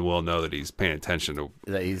just letting Will know that he's paying attention to.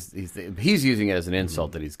 That he's using it as an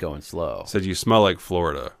insult that he's going slow. Said you smell like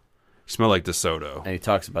Florida. You smell like DeSoto. And he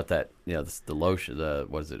talks about that, the lotion,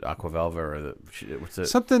 what is it, Aquavelva or what's it?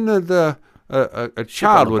 Something that a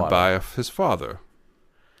child would buy of his father.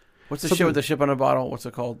 What's the shit with the ship on a bottle? What's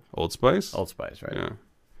it called? Old Spice? Old Spice, right? Yeah.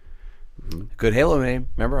 Mm-hmm. Good Halo name.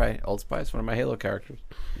 Remember, Old Spice, one of my Halo characters.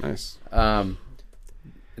 Nice.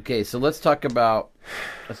 Okay, so let's talk about.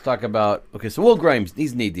 Okay, so Will Grimes,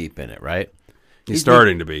 he's knee deep in it, right? He's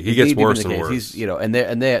starting to be. He gets worse and worse. He's, and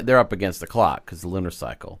they're up against the clock because the lunar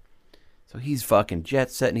cycle. So he's fucking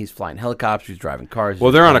jet setting. He's flying helicopters. He's driving cars.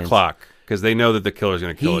 Well, they're on a clock because they know that the killer's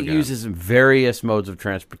going to kill again. He uses various modes of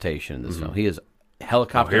transportation in this film. He is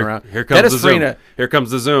helicoptering around. Here comes the zoom. Here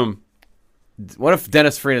comes the zoom. One of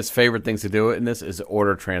Dennis Farina's favorite things to do in this is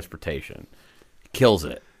order transportation. Kills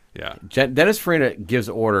it. Yeah. Dennis Farina gives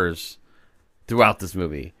orders throughout this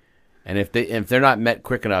movie, and if they're not met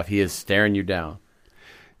quick enough, he is staring you down.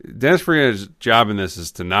 Dennis Farina's job in this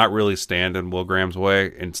is to not really stand in Will Graham's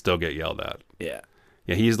way and still get yelled at. Yeah.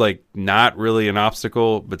 Yeah, he's like not really an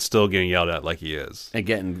obstacle, but still getting yelled at like he is. And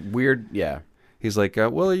getting weird, yeah. He's like,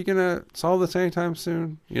 well, are you going to solve this anytime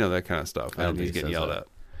soon? That kind of stuff. I don't And think he's he getting says yelled that. at.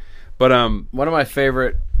 But one of my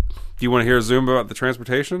favorite. Do you want to hear a zoom about the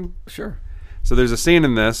transportation? Sure. So there's a scene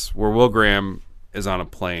in this where Will Graham is on a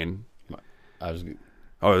plane. Oh, this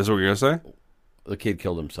is what you're going to say? The kid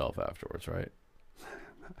killed himself afterwards, right?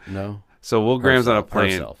 No. So Will Graham's on a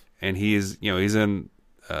plane, herself. and he's in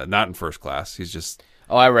not in first class. He's just.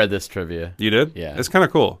 Oh, I read this trivia. You did? Yeah. It's kind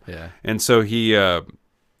of cool. Yeah. And so he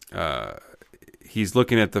he's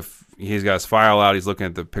looking at he's got his file out. He's looking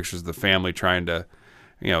at the pictures of the family, trying to,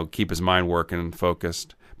 keep his mind working and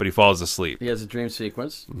focused. But he falls asleep. He has a dream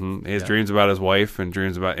sequence. Mm-hmm. He has dreams about his wife and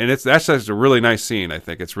that's just a really nice scene. I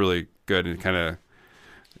think it's really good and kind of.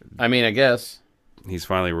 I mean, I guess he's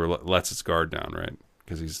finally lets his guard down, right?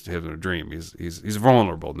 Because he's having a dream. He's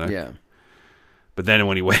vulnerable, Nick. Yeah. But then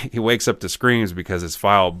when he wakes up to screams because his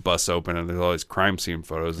file busts open and there's all these crime scene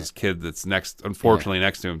photos. This kid that's unfortunately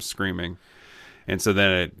next to him screaming, and so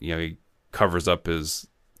then he covers up his,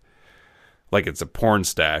 like it's a porn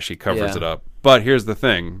stash. He covers it up. But here's the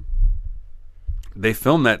thing: they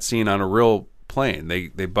filmed that scene on a real plane. They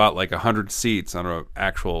bought like 100 seats on an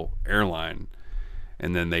actual airline,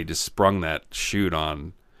 and then they just sprung that shoot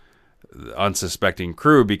on the unsuspecting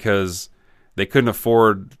crew because they couldn't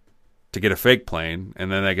afford to get a fake plane,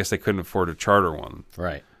 and then I guess they couldn't afford to charter one.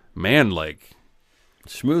 Right. Man,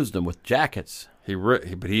 schmoozed them with jackets. He went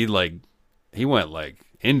like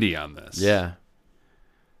indie on this. Yeah.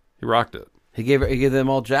 He rocked it. He gave them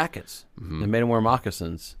all jackets. Mm-hmm. They made them wear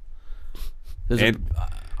moccasins.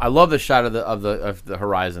 I love the shot of the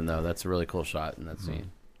horizon though. That's a really cool shot in that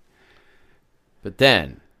scene. But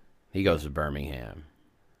then he goes to Birmingham.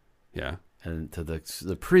 Yeah. And to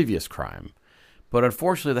the previous crime. But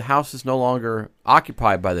unfortunately, the house is no longer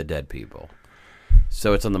occupied by the dead people.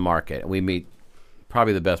 So it's on the market. And we meet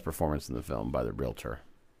probably the best performance in the film by the realtor.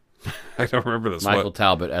 I don't remember this. Michael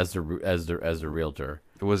Talbot as the realtor.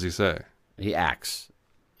 What does he say? He acts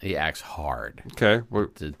hard. Okay.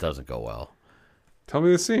 It doesn't go well. Tell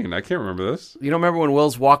me the scene. I can't remember this. You don't remember when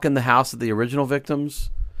Will's walking the house of the original victims?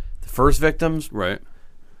 The first victims? Right.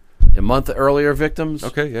 A month earlier victims.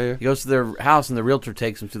 Okay, yeah. He goes to their house, and the realtor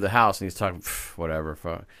takes him to the house, and he's talking, whatever.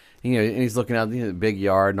 Fuck. And he's looking out the big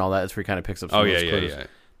yard and all that. That's where he kind of picks up some of those clues. Yeah.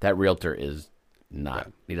 That realtor is not.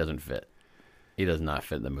 Yeah. He doesn't fit. He does not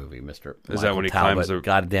fit in the movie, Mr. Is that when he climbs the...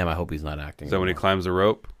 God damn, I hope he's not acting. Is that when he climbs the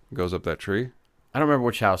rope, goes up that tree? I don't remember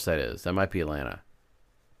which house that is. That might be Atlanta.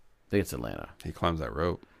 I think it's Atlanta. He climbs that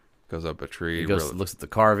rope, goes up a tree. He goes, looks at the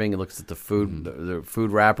carving, he looks at the food, the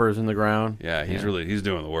food wrappers in the ground. Yeah, he's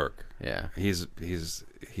doing the work. Yeah,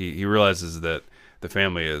 he realizes that the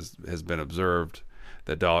family has been observed.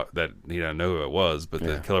 That he didn't know who it was, but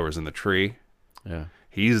the killer was in the tree. Yeah,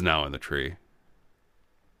 he's now in the tree.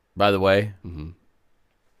 By the way,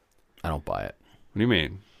 I don't buy it. What do you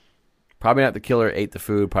mean? Probably not the killer ate the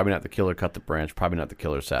food. Probably not the killer cut the branch. Probably not the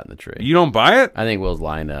killer sat in the tree. You don't buy it? I think Will's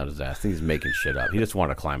lying out his ass. I think he's making shit up. He just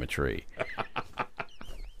wanted to climb a tree.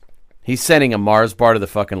 He's sending a Mars bar to the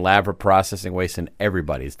fucking lab for processing, wasting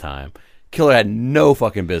everybody's time. Killer had no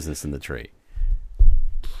fucking business in the tree.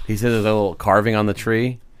 He said there's a little carving on the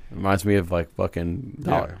tree. It reminds me of like fucking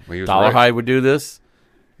Dollarhide would do this.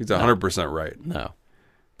 He's 100% right. No.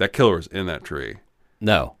 That killer was in that tree.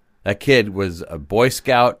 No. That kid was a Boy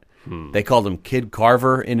Scout. They called him Kid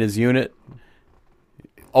Carver in his unit.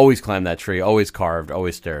 Always climbed that tree, always carved,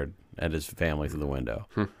 always stared at his family through the window.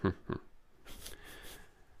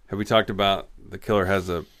 Have we talked about the killer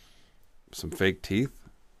has some fake teeth?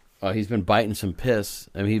 He's been biting some piss.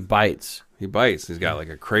 I mean, he bites. He bites. He's got like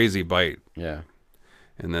a crazy bite. Yeah.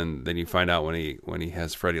 And then you find out when he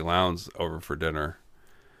has Freddie Lowndes over for dinner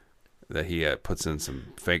that he puts in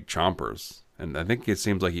some fake chompers. And I think it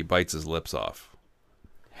seems like he bites his lips off.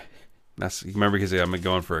 You remember he said, I'm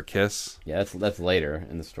going for a kiss? Yeah, that's later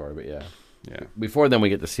in the story, but yeah. Yeah. Before then, we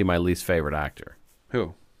get to see my least favorite actor.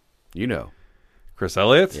 Who? You know. Chris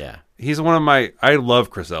Elliott? Yeah. He's I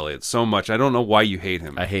love Chris Elliott so much. I don't know why you hate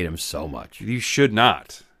him. I hate him so much. You should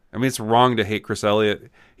not. I mean, it's wrong to hate Chris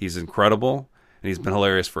Elliott. He's incredible, and he's been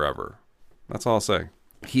hilarious forever. That's all I'll say.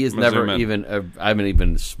 He has never even, I haven't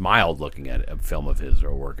even smiled looking at a film of his or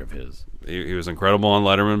a work of his. He was incredible on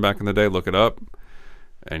Letterman back in the day. Look it up.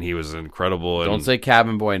 And he was incredible. Don't say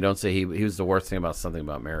Cabin Boy, and don't say he was the worst thing about Something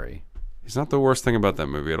About Mary. He's not the worst thing about that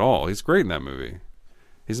movie at all. He's great in that movie.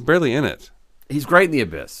 He's barely in it. He's great in The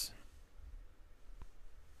Abyss.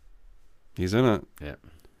 He's in it. Yeah.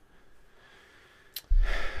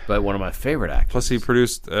 But one of my favorite actors. Plus, he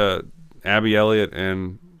produced Abby Elliott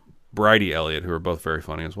and Bridie Elliott, who are both very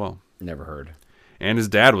funny as well. Never heard. And his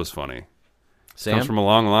dad was funny. Sam? Comes from a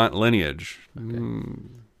long lineage. Okay.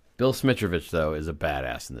 Bill Smitrovich, though, is a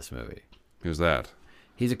badass in this movie. Who's that?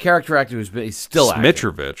 He's a character actor he's still acting.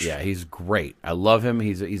 Smitrovich? Yeah, he's great. I love him.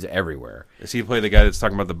 He's everywhere. Does he play the guy that's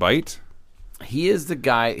talking about the bite? He is the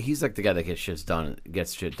guy. He's like the guy that gets shit done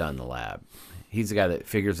in the lab. He's the guy that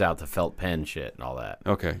figures out the felt pen shit and all that.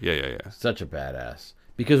 Okay, yeah. Such a badass.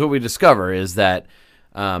 Because what we discover is that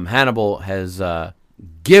Hannibal has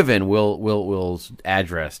given Will's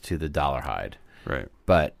address to the Dollarhide. Right.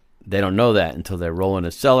 But they don't know that until they're rolling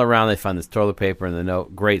a cell around. They find this toilet paper and the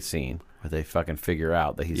note. Great scene where they fucking figure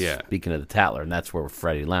out that he's speaking to the Tattler, and that's where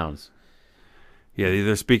Freddie Lounds. Yeah,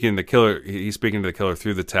 they're speaking to the killer. He's speaking to the killer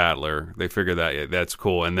through the Tattler. They figure that that's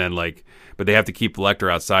cool, and then but they have to keep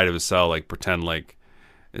Lecter outside of his cell, pretend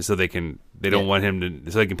so they don't want him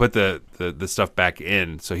to, so they can put the stuff back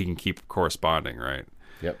in, so he can keep corresponding, right?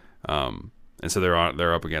 Yep. And so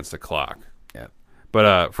they're up against the clock. Yeah.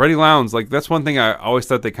 But Freddie Lounds, that's one thing I always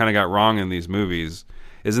thought they kind of got wrong in these movies,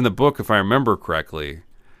 is in the book, if I remember correctly,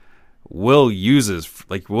 Will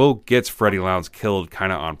gets Freddie Lounds killed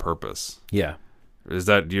kind of on purpose. Yeah. Does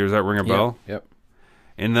that ring a bell? Yep.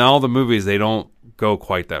 In all the movies, they don't go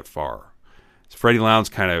quite that far. So Freddie Lounds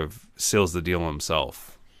kind of seals the deal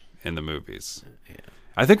himself in the movies. Yeah.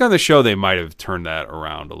 I think on the show they might have turned that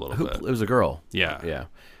around a little bit. It was a girl. Yeah. Yeah.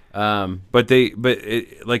 But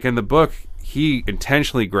in the book, he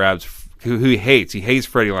intentionally grabs who he hates. He hates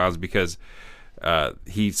Freddie Lounds because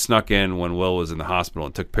he snuck in when Will was in the hospital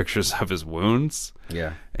and took pictures of his wounds.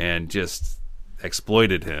 Yeah. And just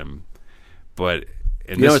exploited him. But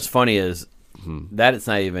what's funny is that it's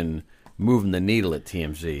not even moving the needle at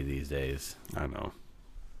TMZ these days. I know.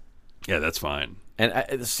 Yeah, that's fine.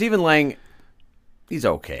 And Stephen Lang, he's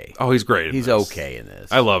okay. Oh, he's great. He's okay in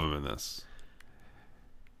this. I love him in this.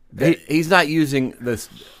 He's not using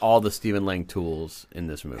all the Stephen Lang tools in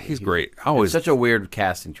this movie. He's great. It's such a weird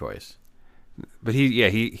casting choice. But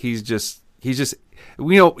he's just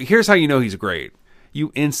here's how you know he's great.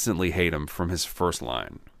 You instantly hate him from his first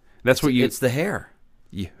line. It's the hair.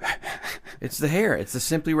 Yeah. It's the hair. It's the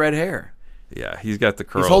simply red hair. Yeah, he's got the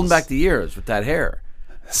curls. He's holding back the ears with that hair.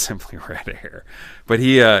 Simply red hair. But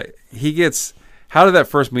he gets. How did that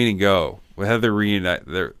first meeting go? With Heather reunite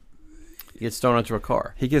there. He gets thrown onto a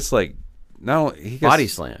car. He gets he gets body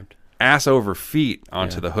slammed, ass over feet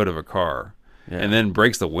onto the hood of a car, and then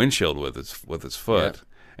breaks the windshield with his foot. Yeah.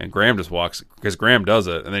 And Graham just walks, because Graham does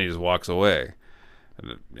it, and then he just walks away.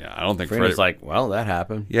 Yeah, I don't think Freddie's like, well, that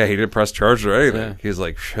happened. Yeah, he didn't press charges or anything. Yeah. He's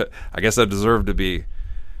like, shit, I guess I deserve to be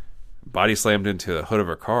body slammed into the hood of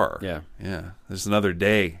a car. Yeah. Yeah. There's another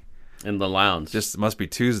day in the lounge. Just must be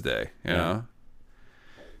Tuesday, you know?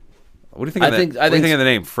 What do you think of that? I think of the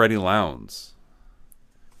name Freddie Lounds?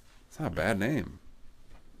 It's not a bad name.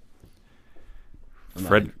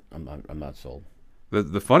 I'm not sold.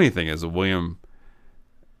 The funny thing is William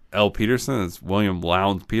L. Peterson is William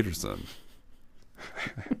Lowndes Peterson.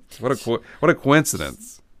 What a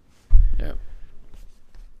coincidence. Yeah.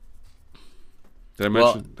 Did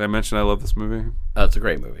I mention I love this movie? It's a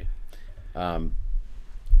great movie. I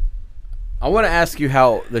want to ask you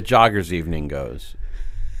how the Joggers evening goes.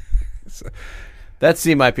 That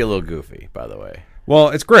scene might be a little goofy, by the way. Well,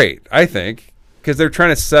 it's great, I think, because they're trying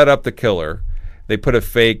to set up the killer. They put a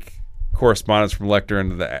fake correspondence from Lecter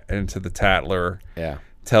into the Tattler. Yeah.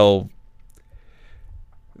 Tell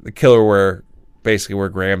the killer where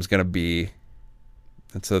Graham's going to be,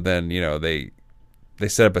 and so then they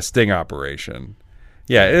set up a sting operation.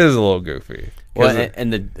 Yeah, it is a little goofy. Well,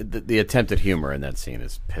 and the attempt at humor in that scene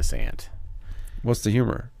is pissant. What's the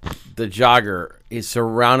humor? The jogger is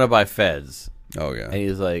surrounded by feds. Oh yeah, and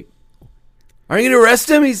he's like, "Aren't you going to arrest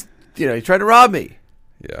him? He tried to rob me."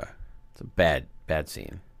 Yeah, it's a bad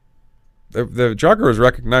scene. The jogger was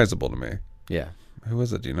recognizable to me. Yeah, who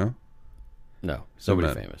was it? Do you know? No,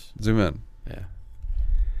 somebody famous. Zoom in.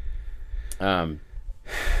 Yeah.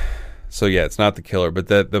 So yeah, it's not the killer, but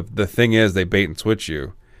the thing is, they bait and switch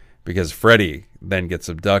you, because Freddie then gets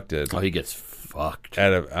abducted. Oh, he gets fucked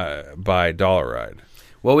by Dollar Ride.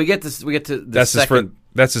 Well, we get to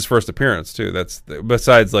that's his first appearance too.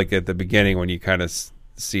 Besides at the beginning when you kind of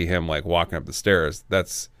see him walking up the stairs.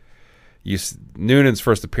 Noonan's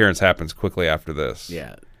first appearance happens quickly after this.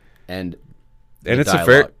 Yeah, and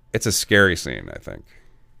it's a scary scene. I think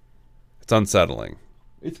it's unsettling.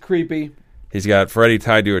 It's creepy. He's got Freddie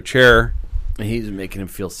tied to a chair. And he's making him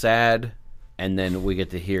feel sad, and then we get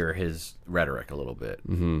to hear his rhetoric a little bit.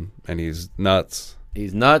 Mm-hmm. And he's nuts.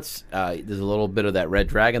 He's nuts. There's a little bit of that Red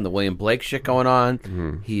Dragon, the William Blake shit going on.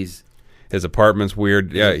 Mm-hmm. His apartment's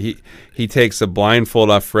weird. Yeah, he takes a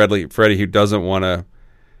blindfold off Freddie, who doesn't want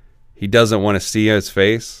to see his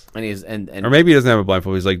face. And or maybe he doesn't have a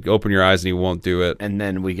blindfold. He's like, open your eyes, and he won't do it. And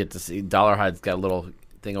then we get to see Dollarhide's got a little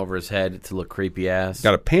thing over his head to look creepy ass.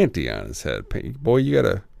 Got a panty on his head. Boy, he's got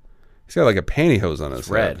a pantyhose on his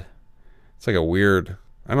head. Red. It's like a weird.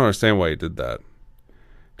 I don't understand why he did that.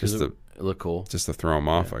 It looked cool. Just to throw him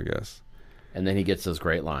off, I guess. And then he gets those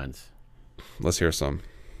great lines. Let's hear some.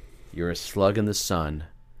 You're a slug in the sun.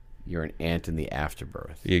 You're an ant in the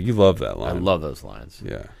afterbirth. Yeah, you love that line. I love those lines.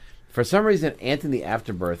 Yeah. For some reason, ant in the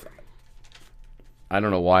afterbirth, I don't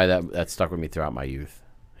know why that stuck with me throughout my youth.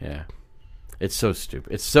 Yeah, it's so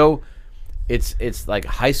stupid. It's like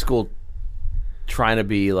high school trying to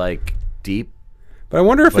be like deep. But I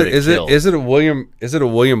wonder if But it it is it kills. is it a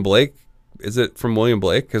William Blake? Is it from William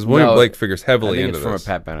Blake? Because William No, Blake figures I heavily think into it's from this. a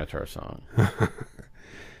Pat Benatar song. Let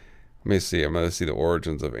me see. I'm going to see the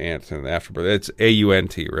origins of Ant and the Afterbirth. It's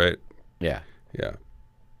A-U-N-T, right? Yeah, Yeah.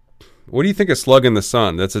 What do you think of Slug in the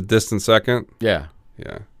Sun? That's a distant second. yeah.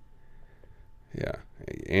 Yeah. Yeah.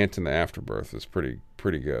 Ant and the Afterbirth is pretty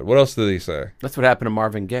good. What else did he say? That's what happened to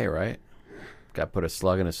Marvin Gaye, right? Got put a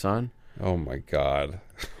slug in his son. Oh my God.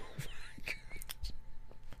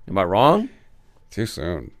 Am I wrong? Too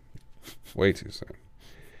soon. Way too soon.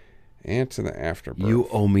 Ant and the Afterbirth. You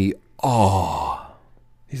owe me all.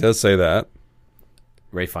 He does say that.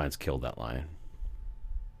 Ray Fiennes killed that line.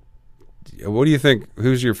 What do you think?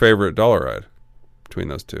 Who's your favorite Dollar Ride between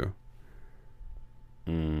those two?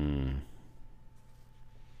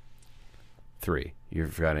 3. You're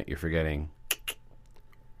forgetting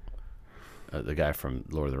the guy from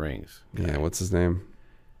Lord of the Rings. Yeah, what's his name?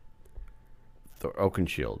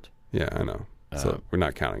 Oakenshield. Yeah, I know. So we're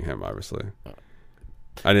not counting him, obviously.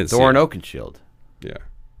 I didn't Thorin see. Oakenshield. Yeah,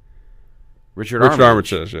 Richard Richard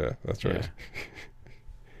Armitage. Armitage. Yeah, that's right.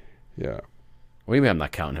 Yeah. What do you mean I'm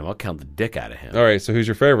not counting him? I'll count the dick out of him. All right. So who's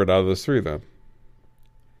your favorite out of those 3 then?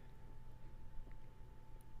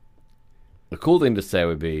 The cool thing to say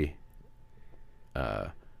would be,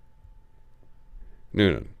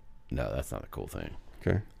 Noonan. no, that's not a cool thing.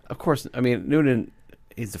 Okay. Of course, I mean Noonan.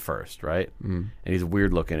 He's the first, right? And he's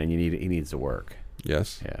weird looking, and he needs to work.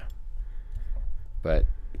 Yes. Yeah. But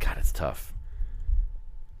God, it's tough.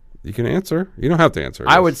 You can answer. You don't have to answer.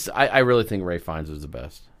 I really think Ray Fiennes was the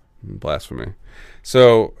best. Blasphemy.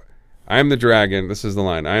 So, I'm the dragon. This is the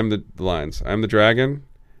line. I am the lines. I'm the dragon,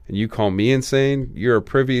 and you call me insane. You are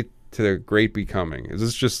privy to the great becoming.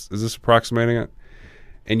 Is this approximating it?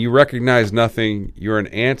 And you recognize nothing. You're an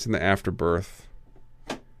ant in the afterbirth.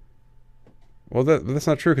 Well, that's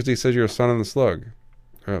not true because he says you're a son in the slug.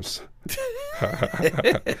 Slug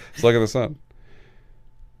in the sun.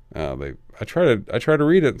 I tried to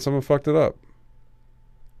read it and someone fucked it up.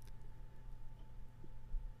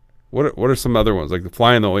 What are some other ones like the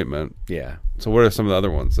fly in the ointment? Yeah. So what are some of the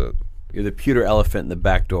other ones that? You're the pewter elephant in the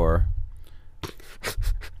back door.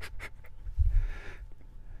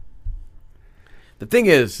 The thing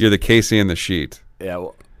is, You're the Casey in the sheet. yeah,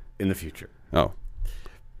 well, in the future. Oh,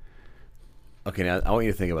 Okay, now I want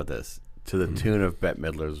you to think about this. To the tune of Bette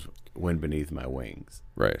Midler's "Wind Beneath My Wings,"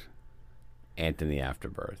 right. Ant in the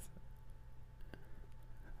Afterbirth,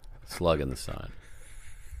 Slug in the Sun.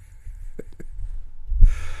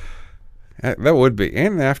 That would be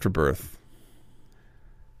and the afterbirth.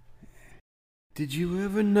 Did you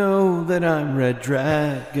ever know that I'm Red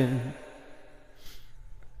Dragon?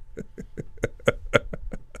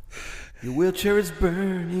 Your wheelchair is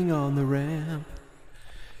burning on the ramp.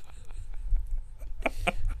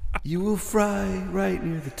 You will fry right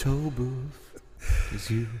near the toll booth, 'cause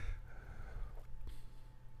you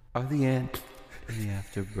are the ant in the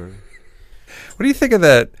afterbirth. What do you think of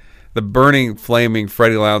that? The burning, flaming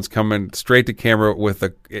Freddie Lounds coming straight to camera with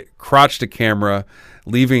a crotch to camera,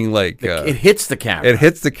 leaving like It hits the camera. it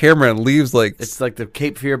hits the camera and leaves like It's like the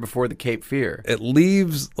Cape Fear before the Cape Fear. it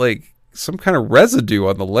leaves like some kind of residue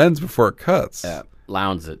on the lens before it cuts. Yeah, it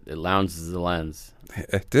lounges the lens.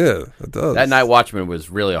 It did. It does. That Night Watchman was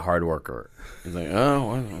really a hard worker. He's like,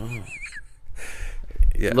 oh.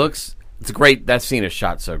 Yeah. It's great. That scene is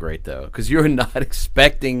shot so great, though, because you're not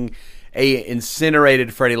expecting a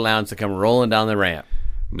incinerated Freddie Lounds to come rolling down the ramp.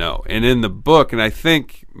 No. And in the book, and I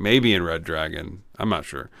think maybe in Red Dragon, I'm not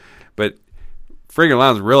sure, but Freddie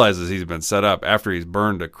Lounds realizes he's been set up after he's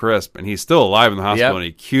burned to crisp, and he's still alive in the hospital, Yep. and he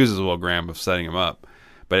accuses Will Graham of setting him up.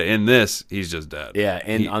 But in this, he's just dead. Yeah,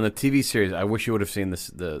 and on the TV series, I wish you would have seen this.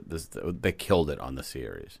 They killed it on the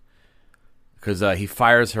series because he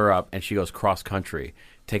fires her up and she goes cross country.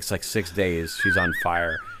 Takes like 6 days. She's on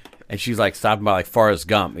fire, and she's like stopping by like Forrest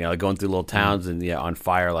Gump, like going through little towns and on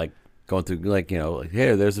fire, like going through like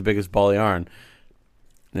hey, there's the biggest ball of yarn.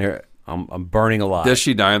 And there, I'm burning alive. Does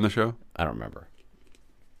she die in the show? I don't remember.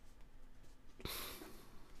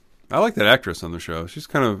 I like that actress on the show. She's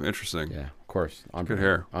kind of interesting. Yeah, of course. On Good brand.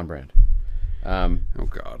 hair. On brand. Oh,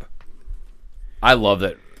 God. I love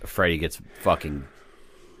that Freddie gets fucking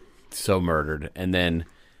so murdered, and then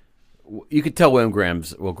you could tell Will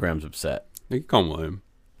Graham's upset. You can call him William.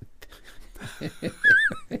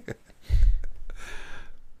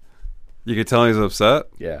 You could tell he's upset?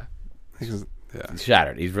 Yeah. Yeah. He's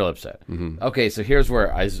shattered. He's real upset. Mm-hmm. Okay, so here's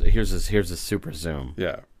a super zoom.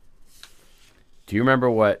 Yeah. Do you remember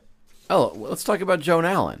what Oh, well, let's talk about Joan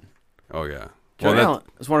Allen. Oh yeah. Joan Allen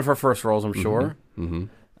is one of her first roles, I'm sure. Mm-hmm.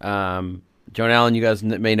 Joan Allen, you guys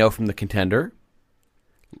may know from The Contender.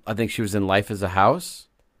 I think she was in Life as a House.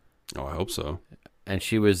 Oh, I hope so. And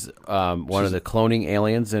she was one of the cloning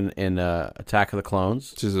aliens in Attack of the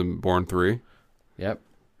Clones. She's in Born 3. Yep.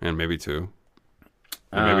 And maybe 2.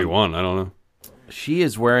 And maybe 1. I don't know. She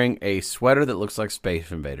is wearing a sweater that looks like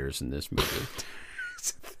Space Invaders in this movie.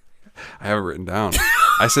 I have it written down.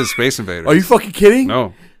 I said Space Invaders. Are you fucking kidding?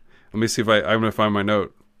 No. Let me see if I'm going to find my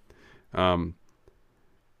note. I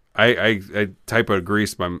typoed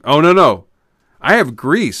Greased by... Oh, no. I have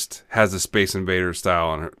Greased has a Space Invader style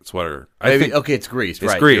on her sweater. I think okay, it's Greased,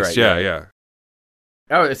 it's right. Greased, right, yeah.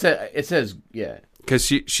 Oh, it says yeah. Because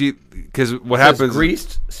what It says happens...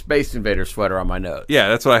 Greased Space Invader sweater on my note. Yeah,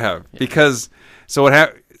 that's what I have. Yeah. Because, so what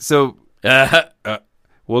happened... So,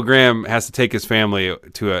 Will Graham has to take his family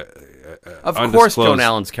to a of course, Joan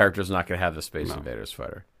Allen's character is not going to have the Space Invader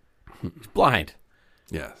sweater. He's blind.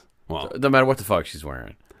 Yeah. Well, no matter what the fuck she's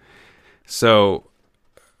wearing. So,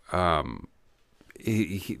 they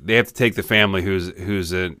have to take the family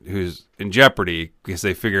who's in jeopardy because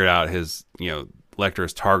they figured out his Lecter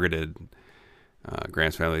has targeted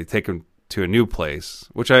Graham's family. They take him to a new place,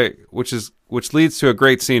 which leads to a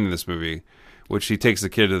great scene in this movie, which he takes the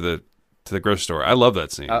kid to the grocery store. I love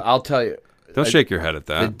that scene. I'll tell you. Don't shake your head at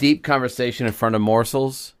that. The deep conversation in front of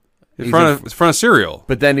Morsels. In front of cereal.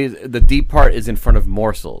 But then the deep part is in front of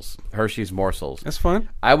Morsels. Hershey's Morsels. That's fine.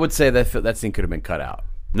 I would say that scene could have been cut out.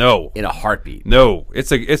 No. In a heartbeat. No.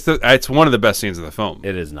 It's one of the best scenes in the film.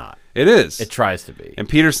 It is not. It is. It tries to be. And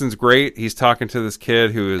Peterson's great. He's talking to this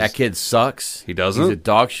kid who is... That kid sucks. He doesn't. He's a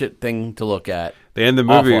dog shit thing to look at. They end the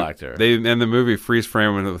movie. Awful actor. They end the movie freeze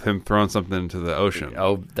frame with him throwing something into the ocean.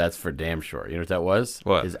 Oh, that's for damn sure. You know what that was?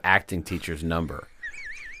 What? His acting teacher's number.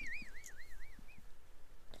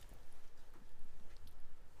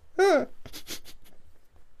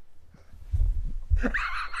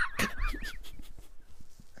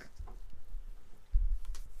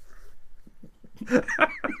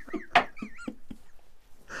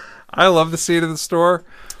 I love the scene in the store.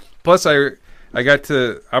 Plus, I got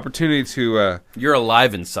the opportunity to... You're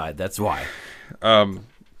alive inside, that's why. To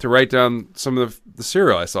write down some of the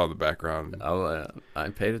cereal I saw in the background. Oh, I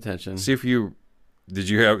paid attention. See if you... Did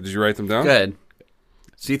you write them down? Go ahead.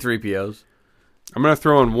 C-3POs. I'm going to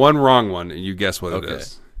throw in one wrong one, and you guess what it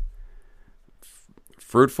is.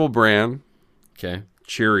 Fruitful Bran. Okay.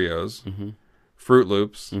 Cheerios. Mm-hmm. Fruit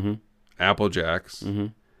Loops. Mm-hmm. Apple Jacks. Mm-hmm.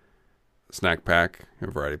 Snack Pack. A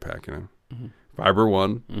variety pack, Mm-hmm. Fiber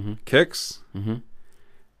One. Mm-hmm. Kix. Mm-hmm.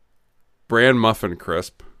 Bran Muffin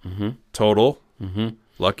Crisp. Mm-hmm. Total. Mm-hmm.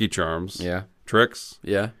 Lucky Charms. Yeah. Trix.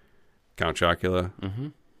 Yeah. Count Chocula. Mm-hmm.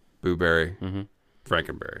 Boo Berry. Mm-hmm.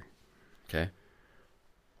 Frankenberry. Okay.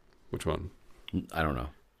 Which one? I don't know.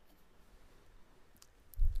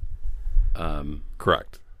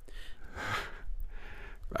 Correct.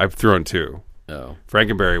 I've thrown 2. Oh.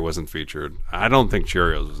 Frankenberry wasn't featured. I don't think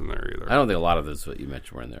Cheerios was in there either. I don't think a lot of this what you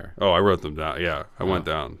mentioned were in there. Oh, I wrote them down. Yeah, I went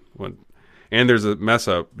down. And there's a mess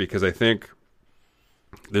up because I think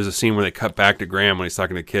there's a scene where they cut back to Graham when he's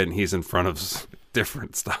talking to the kid and he's in front of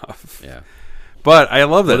different stuff. Yeah. But I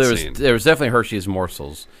love that scene. There was definitely Hershey's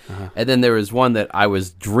Morsels. Uh-huh. And then there was one that I was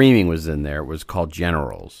dreaming was in there. It was called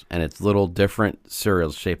Generals. And it's little different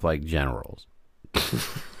cereals shaped like Generals.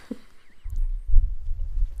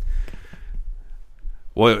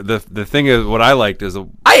 Well, the thing is, what I liked is...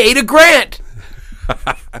 I ate a Grant!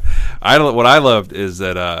 What I loved is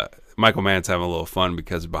that Michael Mann's having a little fun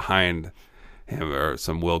because behind him are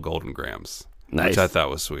some Will Golden Grahams. Nice. Which I thought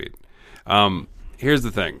was sweet. Here's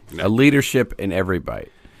the thing. A leadership in every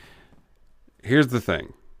bite. Here's the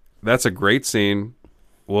thing. That's a great scene.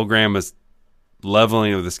 Will Graham is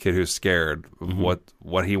leveling with this kid who's scared of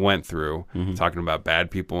what he went through, talking about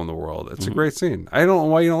bad people in the world. It's a great scene. I don't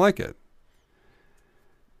know why you don't like it.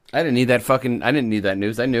 I didn't need that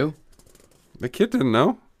news. I knew. The kid didn't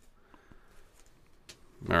know.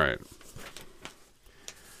 All right.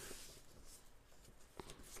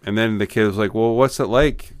 And then the kid was like, well, what's it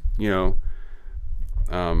like,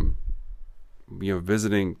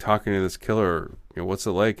 visiting, talking to this killer, what's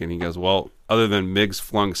it like? And he goes, well, other than Miggs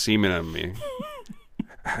flung semen at me,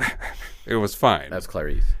 it was fine. That's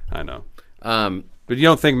Clarice. I know. But you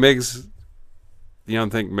don't think Miggs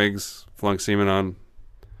flung semen on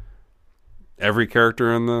every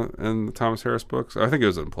character in the Thomas Harris books? I think it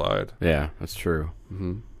was implied. Yeah, that's true.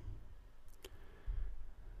 Mm-hmm.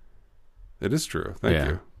 It is true. Thank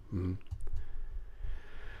you. Mm-hmm.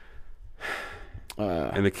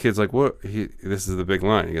 And the kid's like, "What?" This is the big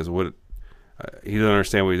line. He goes, "What? he doesn't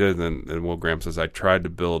understand what he did. And Will Graham says, I tried to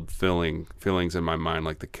build feelings in my mind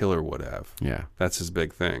like the killer would have. Yeah. That's his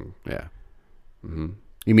big thing. Yeah. Mm-hmm.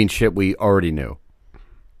 You mean shit we already knew?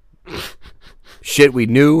 Shit we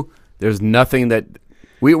knew. There's nothing that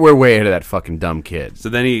we're way ahead of that fucking dumb kid.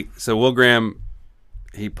 So Will Graham,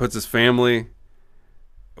 he puts his family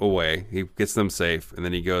away. He gets them safe, and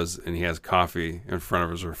then he goes and he has coffee in front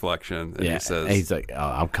of his reflection, and he says, and he's like, oh,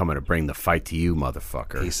 "I'm coming to bring the fight to you,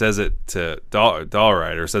 motherfucker." He says it to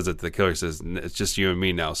Dahlrider, says it to the killer. He says, "It's just you and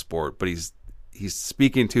me now, sport." But he's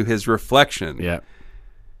speaking to his reflection. Yeah,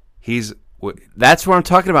 that's what I'm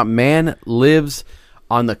talking about. Man lives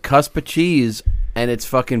on the cusp of cheese, and it's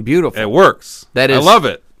fucking beautiful. It works. I love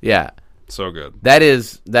it. Yeah, so good.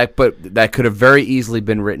 But that could have very easily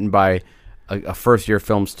been written by a first-year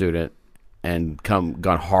film student and gone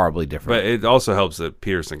horribly different. But it also helps that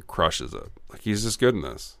Peterson crushes it. Like, he's just good in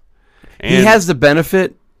this. And he has the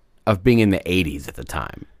benefit of being in the 80s at the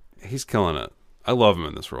time. He's killing it. I love him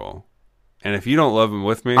in this role. And if you don't love him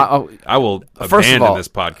with me, I will abandon this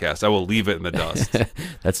podcast. I will leave it in the dust.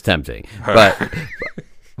 That's tempting.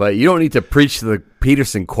 But you don't need to preach to the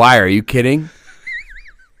Peterson choir. Are you kidding?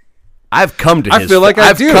 I've come to his. I feel like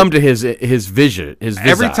I've come to his vision. His visage.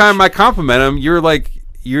 Every time I compliment him, you're like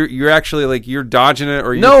you're actually like you're dodging it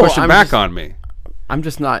or you're pushing back on me. I'm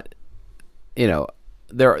just not.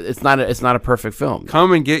 It's not a perfect film.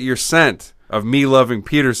 Come and get your scent of me loving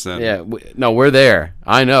Peterson. Yeah, we're there.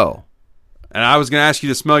 I know. And I was going to ask you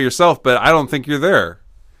to smell yourself, but I don't think you're there.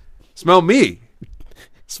 Smell me.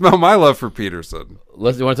 Smell my love for Peterson. You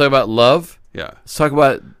want to talk about love? Yeah. Let's talk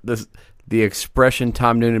about this. The expression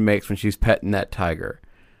Tom Noonan makes when she's petting that tiger.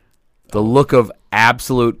 The look of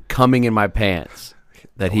absolute coming in my pants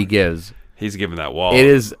that he gives. He's giving that wall. It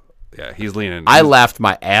is. Yeah, he's leaning. I laughed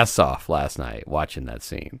my ass off last night watching that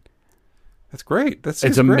scene. That's great.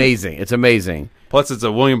 It's amazing. It's amazing. Plus, it's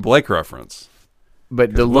a William Blake reference.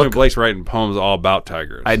 But the William Blake's writing poems all about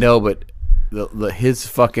tigers. I know, but his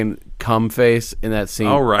fucking cum face in that scene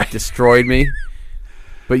destroyed me.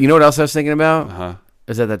 But you know what else I was thinking about?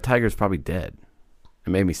 Is that tiger's probably dead. It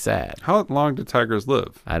made me sad. How long do tigers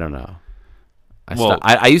live? I don't know.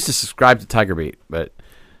 I used to subscribe to Tiger Beat, but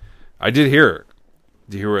I did hear it.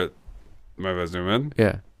 Did you hear what my zoom in?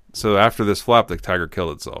 Yeah. So after this flop, the tiger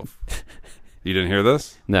killed itself. You didn't hear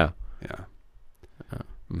this? No. Yeah.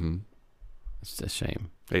 Mm-hmm. It's a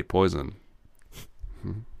shame. Ate poison.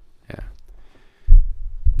 Yeah.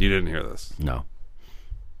 You didn't hear this? No.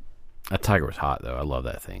 That tiger was hot, though. I love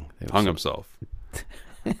that thing. Hung himself.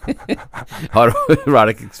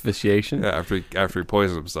 Autoerotic asphyxiation. Yeah, after he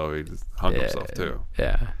poisoned himself, he just hung himself too.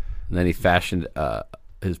 Yeah, and then he fashioned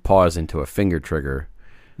his paws into a finger trigger.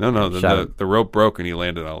 No, the rope broke and he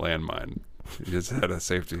landed on a landmine. He just had a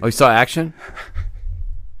safety. Oh, you saw action?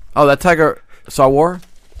 Oh, that tiger saw war?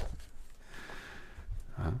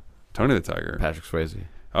 Tony the Tiger. Patrick Swayze.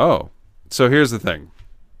 Oh, so here's the thing.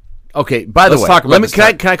 Okay, by the way,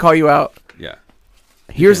 can I call you out? Yeah.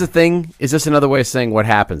 Here's the thing. Is this another way of saying what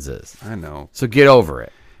happens is? I know. So get over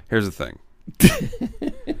it. Here's the thing.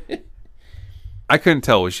 I couldn't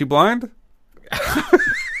tell. Was she blind?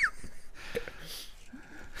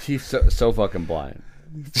 She's so fucking blind.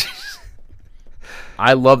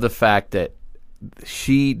 I love the fact that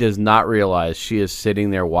she does not realize she is sitting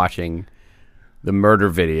there watching the murder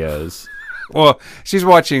videos. Well, she's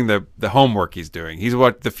watching the homework he's doing. He's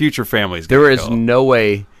what the future family's. There is no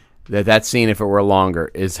way that scene, if it were longer,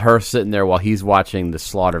 is her sitting there while he's watching the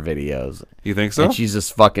slaughter videos. You think so? And she's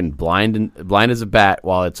just fucking blind as a bat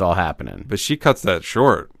while it's all happening. But she cuts that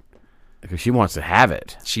short because she wants to have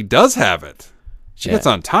it. She does have it. She gets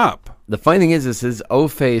on top. The funny thing is his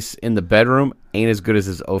O-face in the bedroom ain't as good as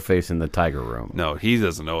his O-face in the tiger room. No, he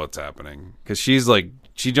doesn't know what's happening because she's like.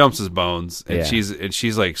 She jumps his bones, and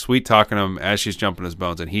she's like sweet talking him as she's jumping his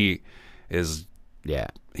bones, and he is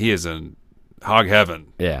in hog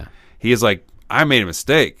heaven. Yeah, he is like, I made a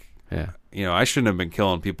mistake. Yeah, I shouldn't have been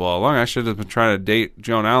killing people all along. I should have been trying to date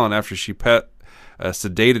Joan Allen after she pet a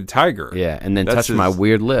sedated tiger. Yeah, and then touch my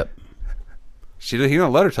weird lip. He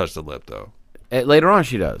don't let her touch the lip though. Later on,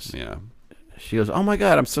 she does. Yeah, she goes, "Oh my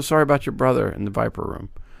God, I'm so sorry about your brother in the Viper room."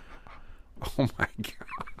 Oh my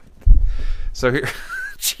God. So here.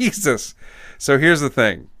 Jesus. So here's the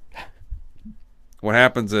thing. What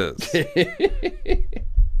happens is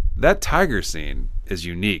that tiger scene is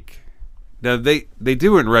unique. Now they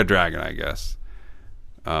do it in Red Dragon, I guess.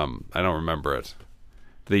 I don't remember it.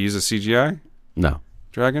 Did they use a CGI? No.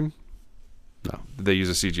 Dragon? No. Did they use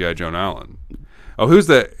a CGI Joan Allen? Oh, who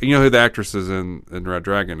the actress is in Red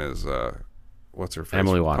Dragon is what's her face?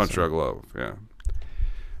 Emily Watson. Punch Drunk Love,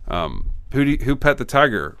 yeah. Who pet the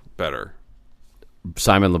tiger better?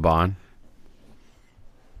 Simon Le Bon.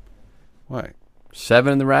 What?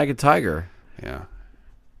 7 in the Ragged Tiger. Yeah.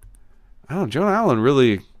 I don't know. Joan Allen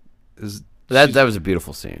really is. That was a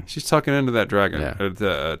beautiful scene. She's tucking into that dragon, Yeah.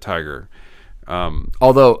 the tiger.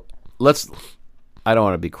 Although, I don't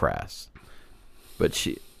want to be crass, but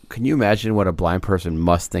can you imagine what a blind person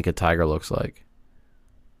must think a tiger looks like?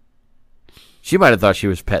 She might have thought she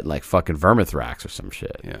was petting like fucking Vermithrax or some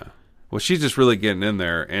shit. Yeah. Well, she's just really getting in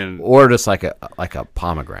there and Or just like a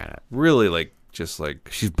pomegranate. really like just like,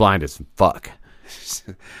 She's blind as fuck.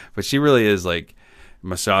 but she really is like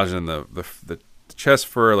massaging the chest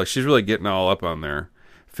fur. Like she's really getting all up on there,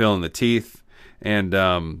 feeling the teeth, and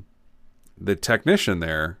the technician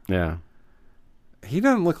there. Yeah. He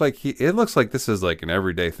doesn't look like it looks like this is like an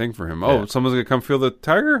everyday thing for him. Oh, Yeah. someone's gonna come feel the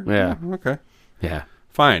tiger? Yeah. Oh, okay. Yeah.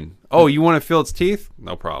 Fine. Oh, you want to feel its teeth?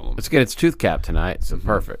 No problem. Let's get its tooth cap tonight, so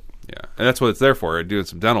perfect. Yeah. And that's what it's there for, doing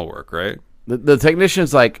some dental work, right? The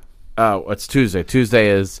technician's like, oh, it's Tuesday. Tuesday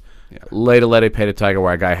is lay to let it pay the tiger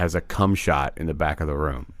where a guy has a cum shot in the back of the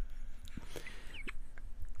room.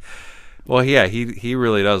 Well, yeah, he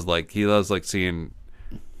really does like seeing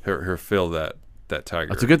her feel that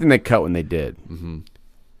tiger. It's a good thing they cut when they did.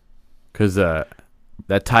 Because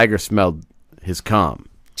that tiger smelled his cum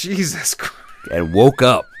Jesus Christ. and woke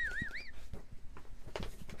up.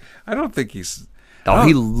 I don't think he's Oh,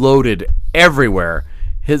 he loaded everywhere.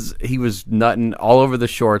 He was nutting all over the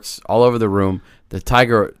shorts, all over the room. The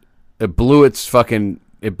tiger, it blew its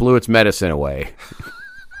medicine away.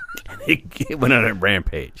 It went on a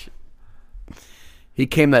rampage. He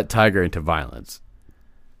came that tiger into violence.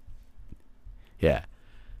 Yeah.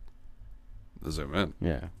 zoom in.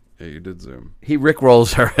 Yeah. Yeah, you did zoom. He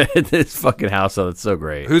rickrolls her in this fucking house, so it's so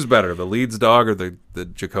great. Who's better, the Leeds dog or the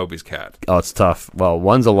Jacoby's cat? Oh, it's tough. Well,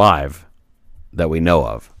 one's alive that we know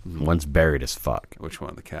of. One's buried as fuck. Which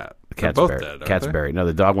one? The cat. The They're cat's both buried. dead. Aren't Cat's they? buried. No,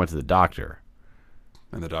 the dog went to the doctor.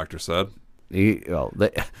 And the doctor said,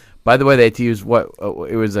 By the way, they had to use what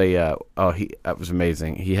it was that was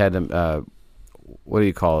amazing. He had what do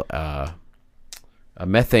you call it? A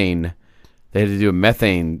methane. They had to do a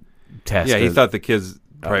methane test. yeah, he thought the kids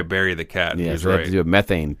probably bury the cat. Yeah, He's so they right. had to do a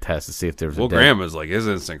methane test to see if there was. Well, a dead. Graham was like, his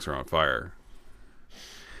instincts are on fire.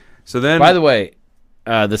 So then, By the way,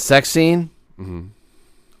 the sex scene,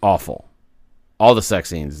 awful. All the sex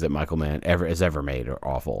scenes that Michael Mann has ever made are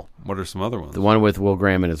awful. what are some other ones? The one with Will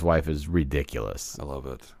Graham and his wife is ridiculous. I love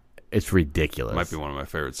it. It's ridiculous. Might be one of my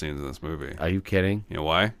favorite scenes in this movie. Are you kidding? You know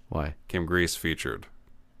why? Why? Kim Grease featured.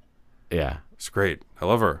 Yeah, It's great. I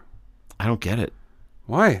love her. I don't get it.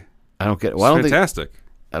 Why? I don't get it. It's Well, fantastic.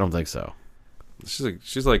 I don't think so.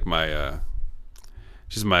 She's like my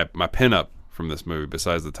pinup from this movie.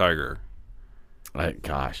 Besides the tiger,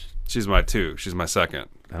 Gosh, she's my two. She's my second.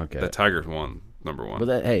 I don't get The it. tiger's number one. But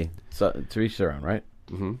that, hey, so, to each their own, right?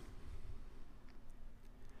 Mm-hmm.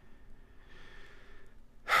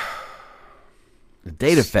 The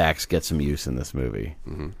data facts get some use in this movie.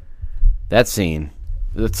 That scene,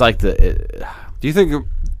 it's like the. Do you think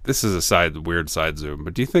this is a weird side zoom?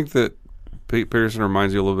 But do you think that Pete Peterson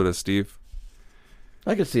reminds you a little bit of Steve?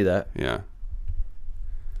 I can see that. Yeah.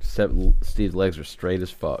 Except Steve's legs are straight as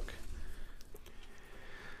fuck.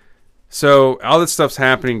 So all this stuff's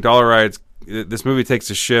happening. Dollar Rides. This movie takes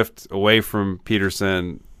a shift away from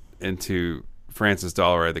Peterson into Francis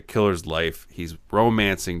Dollaride, the killer's life. He's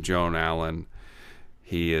romancing Joan Allen.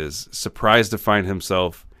 He is surprised to find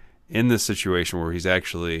himself in this situation where he's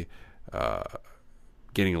actually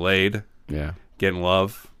getting laid, Yeah. getting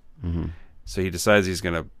love. So he decides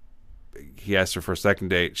he asks her for a second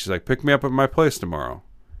date. She's like, pick me up at my place tomorrow.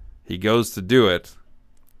 He goes to do it.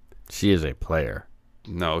 She is a player.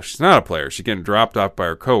 No, she's not a player. She's getting dropped off by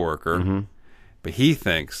her coworker, but he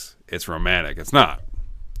thinks it's romantic. It's not.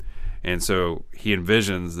 And so he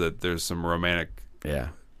envisions that there's some romantic Yeah.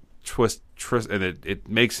 twist, and it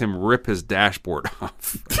makes him rip his dashboard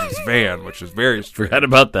off his van, which is very strange. Forgot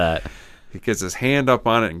about that. He gets his hand up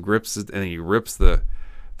on it and grips it, and he rips the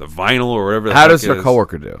vinyl or whatever. The How heck does it her is.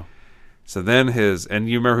 coworker do? So then and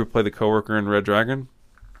you remember who played the coworker in Red Dragon?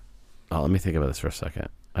 Oh, let me think about this for a second.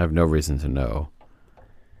 I have no reason to know.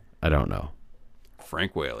 I don't know.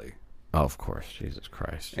 Frank Whaley. Oh, of course. Jesus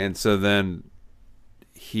Christ. And so then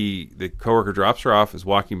the coworker drops her off, is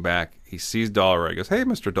walking back. He sees Dollar. He goes, "Hey,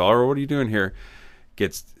 Mr. Dollar, what are you doing here?"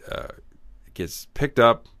 Gets picked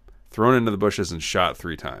up, thrown into the bushes, and shot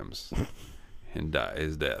 3 times, and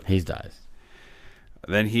is dead. He dies.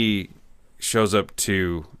 Then he shows up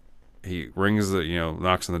he rings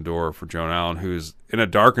knocks on the door for Joan Allen, who's in a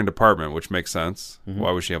darkened apartment, which makes sense.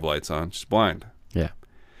 Why would she have lights on? She's blind. Yeah.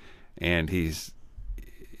 And she's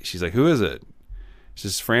like, "Who is it?" She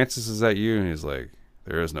says, Francis, is that you? And he's like,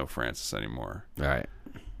 there is no Francis anymore. All right.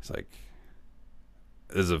 He's like,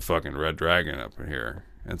 there's a fucking red dragon up in here.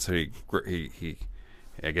 And so he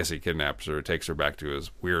I guess he kidnaps her, takes her back to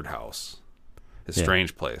his weird house, his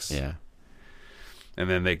strange place. Yeah. And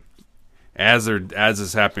then as this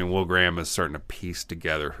is happening, Will Graham is starting to piece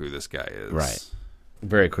together who this guy is. Right.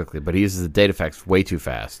 Very quickly, but he uses the data effects way too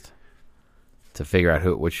fast to figure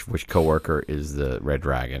out which coworker is the Red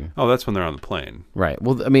Dragon. Oh, that's when they're on the plane. Right.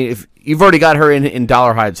 Well, I mean, if you've already got her in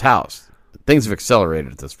Dollarhide's house, things have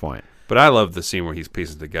accelerated at this point. But I love the scene where he's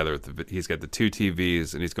piecing together. He's got the two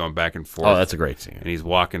TVs and he's going back and forth. Oh, that's a great scene. And he's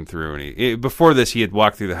walking through, and before this, he had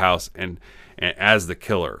walked through the house and as the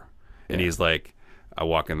killer, and he's like, I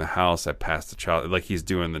walk in the house, I pass the child, like he's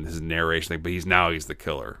doing his narration thing, but he's the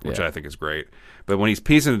killer, which I think is great. But when he's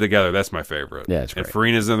piecing it together, that's my favorite. Yeah, it's great. And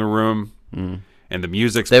Farina's in the room, and the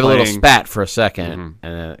music's they have playing. a little spat for a second,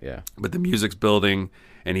 and then, But the music's building,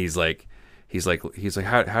 and he's like,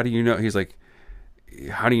 how do you know? He's like,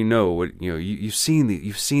 how do you know what you've seen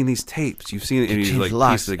these tapes, you've seen it, and he's like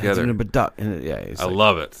pieced it together. I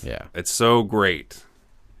love it. Yeah, it's so great.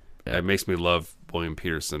 Yeah. It makes me love William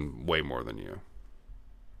Peterson way more than you.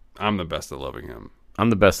 I'm the best at loving him.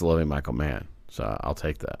 I'm the best at loving Michael Mann, so I'll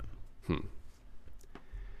take that.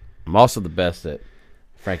 I'm also the best at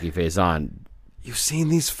Frankie Faison. You've seen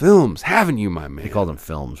these films, haven't you, my man? He called them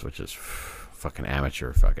films, which is fucking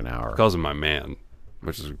amateur fucking hour. He calls him my man,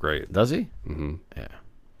 which is great. Does he? Mm-hmm. Yeah.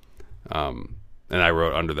 And I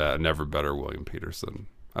wrote under that, never better William Peterson.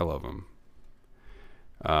 I love him.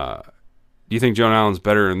 Do you think Joan Allen's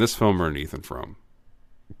better in this film or in Ethan Frome?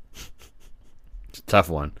 It's a tough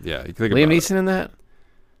one. Yeah, you can think Liam about Neeson in that?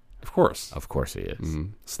 Of course. Of course he is.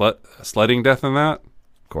 Mm-hmm. Sledding death in that?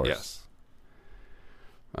 Of course. Yes.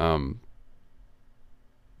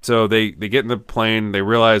 So they get in the plane. They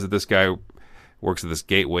realize that this guy works at this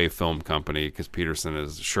Gateway Film Company because Peterson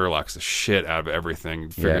is Sherlock's the shit out of everything.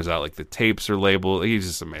 Figures out like the tapes are labeled. He's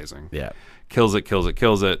just amazing. Yeah. Kills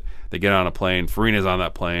it. They get on a plane. Farina's on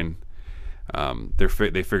that plane. They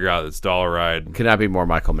figure out it's Dollar Ride. Could not be more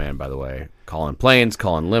Michael Mann, by the way. Calling planes,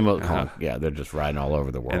 calling limo, they're just riding all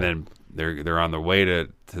over the world. And then they're on their way to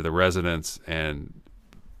the residence, and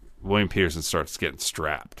William Peterson starts getting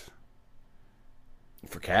strapped.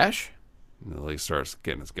 For cash? And he starts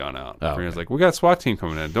getting his gun out. Oh, Farina's like, we got a SWAT team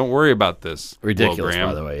coming in. Don't worry about this. Ridiculous, Will Graham.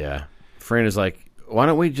 by the way, yeah. Farina's like, why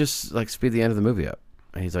don't we just like speed the end of the movie up?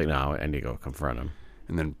 And he's like, no, I need to go confront him.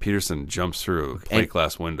 And then Peterson jumps through a plate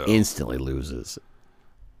glass window. Instantly loses.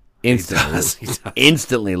 He does.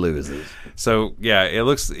 Instantly loses. So, yeah, it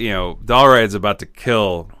looks, Dollar Ride's about to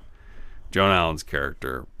kill Joan Allen's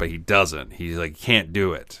character, but he doesn't. He's like, can't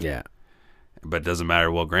do it. Yeah. But it doesn't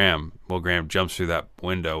matter. Will Graham jumps through that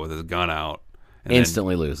window with his gun out. And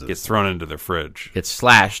instantly loses. Gets thrown into the fridge. Gets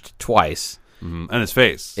slashed twice. Mm-hmm. And his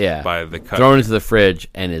face. Yeah. By the cut. Thrown into the fridge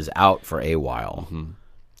and is out for a while. Mm-hmm.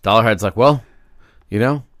 Dollarhide's like, well,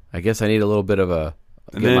 I guess I need a little bit of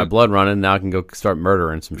my blood running. Now I can go start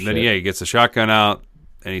murdering some shit. Then, he gets a shotgun out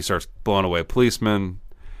and he starts blowing away policemen.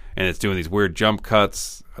 And it's doing these weird jump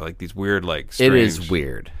cuts, like these weird, like, strange. It is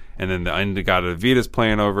weird. And then the Indigata Vita's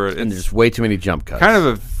playing over it. And there's way too many jump cuts. Kind of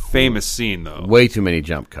a famous scene, though. Way too many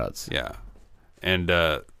jump cuts. Yeah. And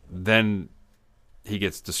then he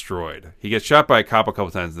gets destroyed. He gets shot by a cop a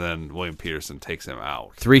couple times, and then William Peterson takes him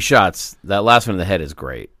out. 3 shots. That last one in the head is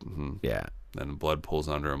great. Mm-hmm. Yeah. Then blood pools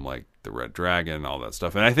under him like the Red Dragon, all that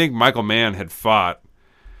stuff. And I think Michael Mann had fought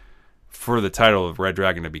for the title of Red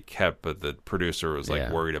Dragon to be kept, but the producer was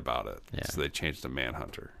worried about it. Yeah. So they changed to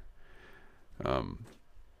Manhunter.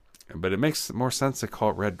 But it makes more sense to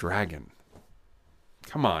call it Red Dragon.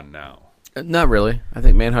 Come on now. Not really. I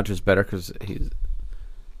think Manhunter's better because he's...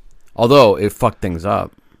 Although, it fucked things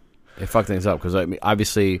up. Because,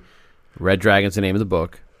 obviously, Red Dragon's the name of the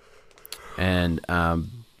book. And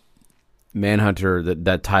Manhunter,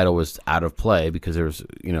 that title was out of play because there was,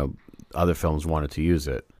 other films wanted to use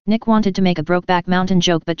it. Nick wanted to make a Brokeback Mountain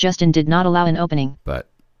joke, but Justin did not allow an opening. But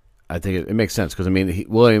I think it makes sense because,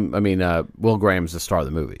 Will Graham's the star of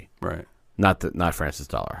the movie. Right. Not Francis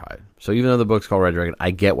Dollarhide. So even though the book's called Red Dragon,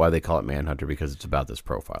 I get why they call it Manhunter because it's about this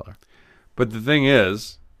profiler. But the thing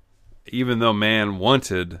is, even though Mann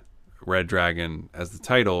wanted Red Dragon as the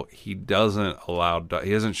title, he doesn't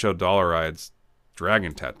show Dollarhide's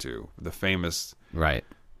dragon tattoo, the famous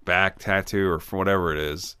back tattoo or whatever it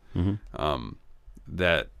is,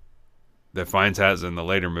 that Fiennes has in the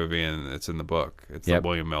later movie, and it's in the book. It's the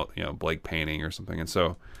William Blake painting or something, and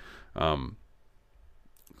so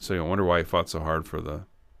you wonder why he fought so hard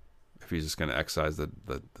if he's just going to excise the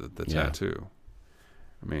tattoo.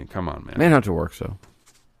 I mean, come on, man. Manhunter works though.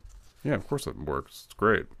 Yeah, of course it works. It's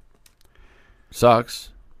great. Sucks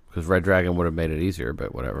because Red Dragon would have made it easier,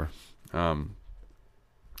 but whatever.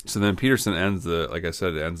 So then Peterson ends the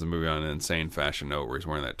movie on an insane fashion note where he's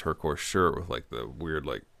wearing that turquoise shirt with like the weird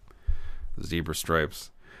like zebra stripes.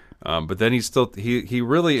 But then he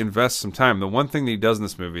really invests some time. The one thing that he does in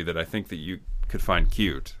this movie that I think that you could find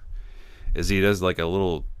cute is he does like a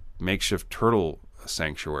little makeshift turtle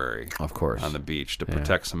sanctuary, Of course. on the beach to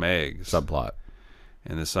protect some eggs. Subplot.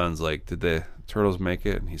 And the son's like, "Did the turtles make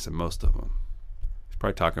it?" And he said, "Most of them." He's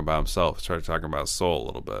probably talking about himself. He's probably talking about his soul a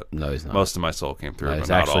little bit. No, he's not. Most of my soul came through. No, but he's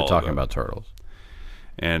not actually all talking of it. about turtles.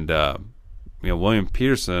 And William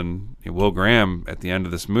Peterson, Will Graham, at the end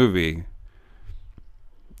of this movie,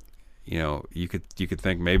 you could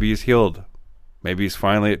think maybe he's healed, maybe he's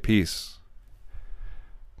finally at peace.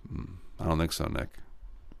 I don't think so, Nick.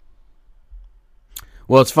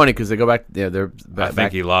 Well, it's funny because they go back. Yeah, they're back. I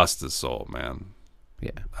think he lost his soul, man.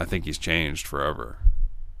 Yeah. I think he's changed forever.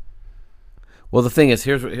 Well, the thing is,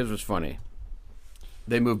 here's what's funny.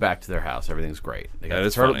 They move back to their house. Everything's great. They got That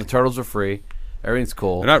is the funny. turtles are free. Everything's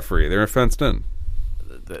cool. They're not free. They're fenced in.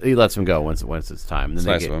 He lets them go once it's time. And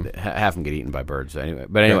then It's they nice of get half them get eaten by birds. Anyway,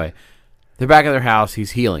 but anyway, they're back at their house.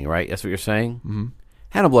 He's healing, right? That's what you're saying. Mm-hmm.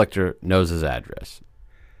 Hannibal Lecter knows his address.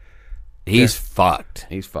 He's fucked.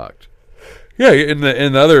 He's fucked. Yeah, in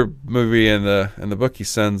the other movie in the book, he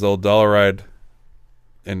sends old Dollaride,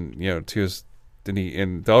 and to his.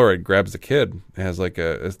 And Dollaride grabs the kid and has it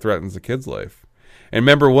threatens the kid's life. And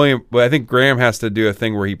remember, I think Graham has to do a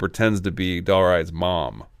thing where he pretends to be Dollaride's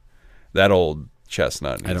mom. That old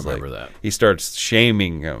chestnut. I don't remember that. He starts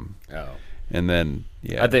shaming him. Oh. And then,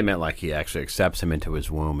 I think it meant like he actually accepts him into his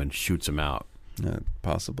womb and shoots him out.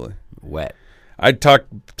 Possibly. Wet. I talk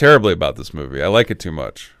terribly about this movie. I like it too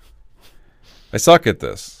much. I suck at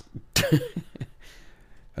this.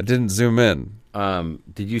 I didn't zoom in.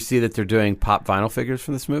 Did you see that they're doing pop vinyl figures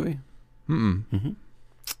from this movie? Mm-hmm.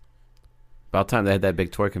 About time they had that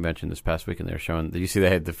big toy convention this past week, and they were showing. Did you see they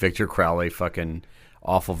had the Victor Crowley fucking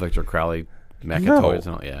awful Victor Crowley mecha toys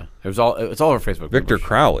and all? Yeah, it's all over Facebook. Victor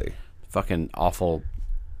Crowley, fucking awful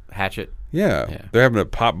Hatchet. Yeah, they're having a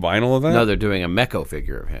pop vinyl of that. No, they're doing a Mecco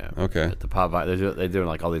figure of him. Okay, the pop vinyl. They're doing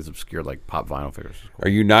like all these obscure like pop vinyl figures. Cool. Are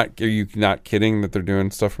you not kidding that they're doing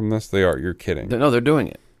stuff from this? They are. You're kidding. No, they're doing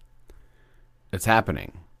it. It's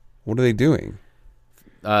happening. What are they doing?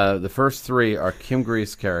 The first three are Kim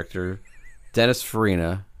Grease's character, Dennis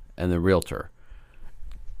Farina, and the realtor.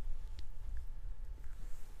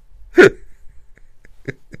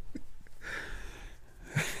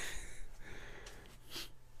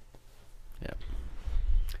 Yeah.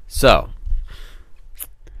 So,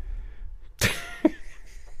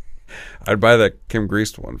 I'd buy that Kim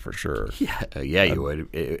Greased one for sure. Yeah, you would.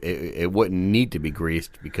 It wouldn't need to be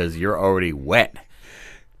greased because you're already wet.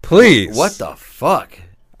 Please. What the fuck?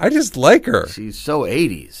 I just like her. She's so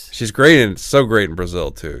 80s. She's great and so great in Brazil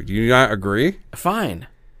too. Do you not agree? Fine.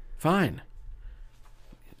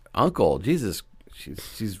 Uncle, Jesus,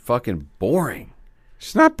 she's fucking boring.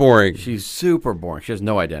 She's not boring. She's super boring. She has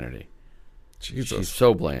no identity. Jesus. She's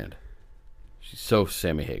so bland. She's so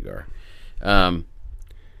Sammy Hagar.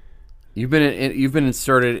 You've been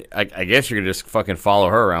inserted. I guess you're gonna just fucking follow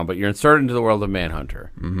her around, but you're inserted into the world of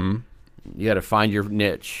Manhunter. Mm-hmm. You got to find your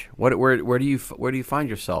niche. Where do you find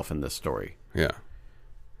yourself in this story? Yeah.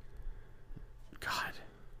 God.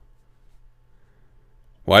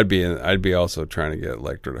 Well, I'd be also trying to get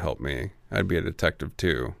Lecter to help me. I'd be a detective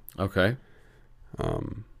too. Okay.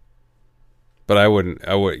 But I would.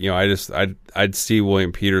 I'd see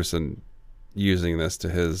William Peterson using this to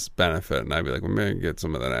his benefit, and I'd be like, well, maybe get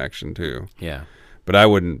some of that action too. Yeah. But I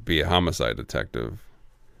wouldn't be a homicide detective.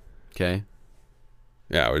 Okay.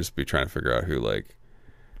 Yeah, I would just be trying to figure out who,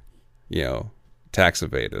 tax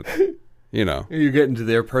evaded. You get into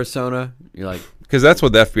their persona. You're like, because that's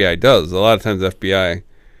what the FBI does. A lot of times, the FBI,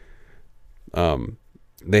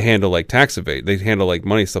 they handle tax evade. They handle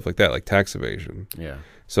money stuff like that, like tax evasion. yeah.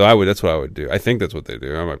 So that's what I would do. I think that's what they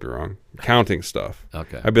do. I might be wrong. Counting stuff.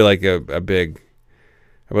 Okay. I'd be like I'd be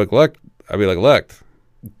like Lecht.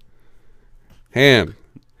 Hand.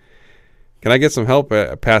 Can I get some help?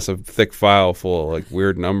 Pass a thick file full of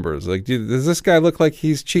weird numbers. Does this guy look like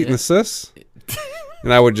he's cheating the sis?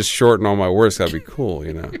 And I would just shorten all my words. That'd be cool,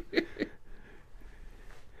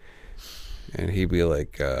 And he'd be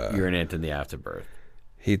like, You're an ant in the afterbirth.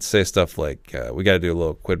 He'd say stuff like, we got to do a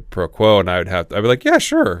little quid pro quo. And I'd be like, yeah,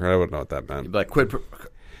 sure. And I wouldn't know what that meant. You'd be like, quid.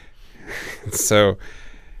 So,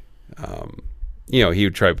 he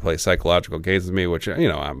would try to play psychological games with me, which,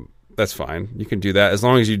 that's fine. You can do that as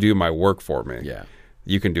long as you do my work for me. Yeah.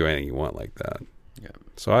 You can do anything you want like that. Yeah.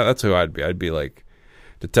 So that's who I'd be. I'd be like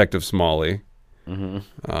Detective Smalley.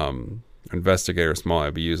 Mm-hmm. Investigator Smalley.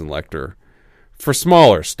 I'd be using Lecter for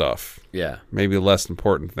smaller stuff. Yeah. Maybe less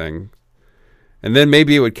important thing. And then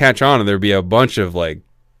maybe it would catch on and there'd be a bunch of like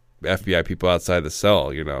FBI people outside the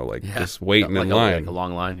cell, just waiting in line. Like a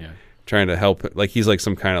long line, yeah. Trying to help. Like he's like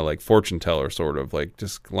some kind of like fortune teller sort of, like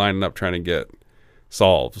just lining up trying to get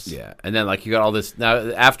solves. Yeah. And then like you got all this, now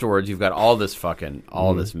afterwards you've got all this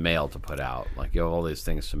this mail to put out. Like you have all these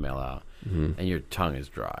things to mail out. Mm-hmm. And your tongue is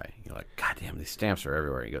dry. You're like, God damn, these stamps are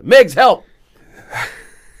everywhere. You go, Miggs, help!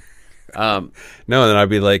 No, and then I'd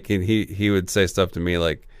be like, and he would say stuff to me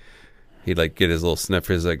like, he'd like get his little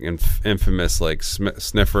sniffer, his like infamous like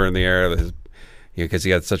sniffer in the air, because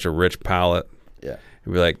he had such a rich palate. Yeah,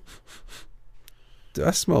 he'd be like, "Do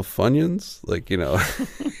I smell Funyuns?" Like yeah,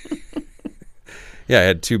 I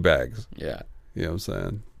had 2 bags. Yeah, you know what I'm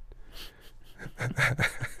saying?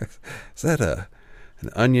 Is that an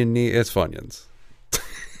onion knee? It's Funyuns.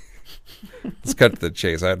 Let's cut to the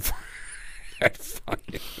chase. I had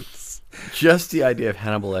Funyuns. Just the idea of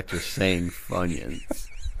Hannibal Lecter saying Funyuns.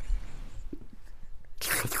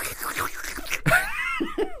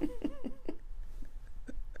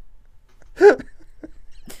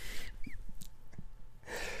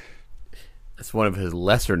 That's one of his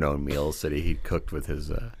lesser known meals that he cooked with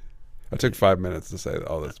his I took 5 minutes to say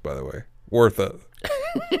all this, by the way. Worth it.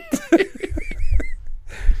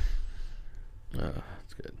 Oh,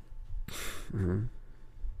 that's good. Mm-hmm.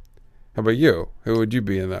 How about you? Who would you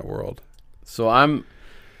be in that world? So I'm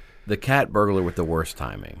the cat burglar with the worst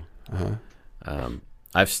timing.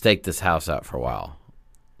 I've staked this house out for a while,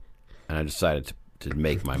 and I decided to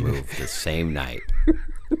make my move the same night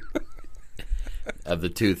of the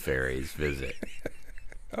Tooth Fairy's visit.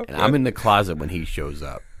 Okay. And I'm in the closet when he shows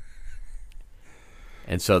up.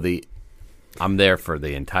 And so I'm there for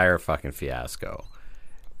the entire fucking fiasco.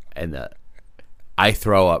 And I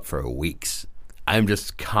throw up for weeks. I'm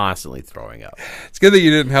just constantly throwing up. It's good that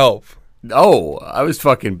you didn't help. No, I was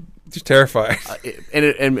fucking just terrified.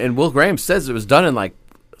 And Will Graham says it was done in like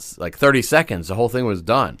 30 seconds. The whole thing was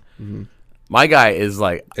done. Mm-hmm. My guy is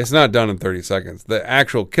like, it's not done in 30 seconds. The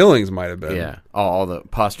actual killings might have been. Yeah, all the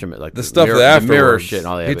posthumous, like the stuff afterwards. The mirror shit and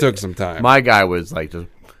all that. He took some time. My guy was like just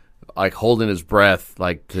like holding his breath,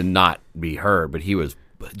 like to not be heard, but he was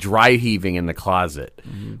dry heaving in the closet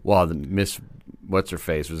while the Miss What's her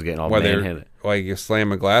face was getting all manhandled. Why you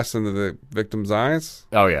slam a glass into the victim's eyes?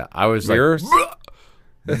 Oh yeah, I was mirrors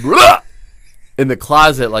in the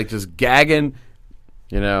closet, like just gagging,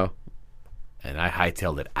 And I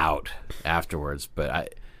hightailed it out afterwards,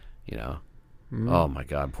 but oh my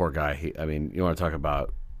God, poor guy. You want to talk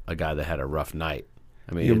about a guy that had a rough night.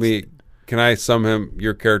 Can I sum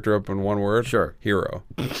your character up in one word? Sure. Hero.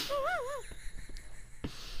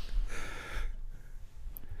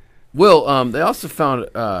 Will, they also found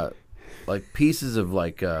like pieces of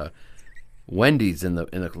like Wendy's in the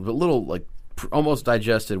little like almost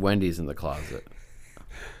digested Wendy's in the closet.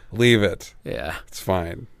 Leave it. Yeah, it's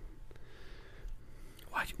fine.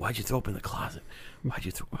 Why'd you throw up in the closet? Why'd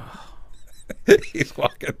you throw? Oh. He's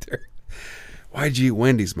walking there. Why'd you eat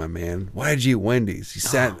Wendy's, my man? Why'd you eat Wendy's?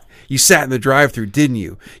 You sat in the drive-thru, didn't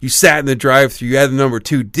you? You sat in the drive-thru. You had the number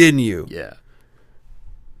 2, didn't you? Yeah.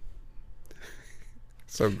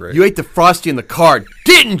 So great. You ate the Frosty in the car,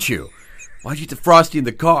 didn't you? Why'd you eat the Frosty in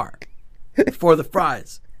the car before the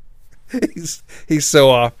fries? He's so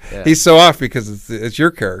off. Yeah. He's so off because it's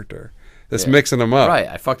your character that's mixing them up. Right.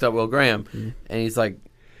 I fucked up Will Graham, and he's like,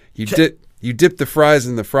 you dipped the fries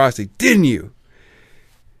in the Frosty, didn't you,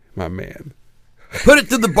 my man? Put it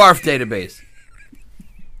through the barf database.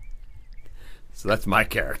 So that's my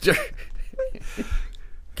character.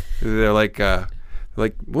 They're like,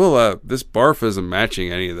 well, this barf isn't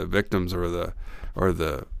matching any of the victims or the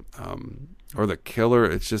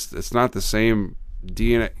killer. It's not the same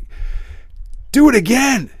DNA. Do it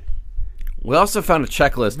again. We also found a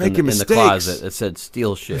checklist in the closet that said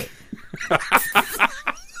steal shit.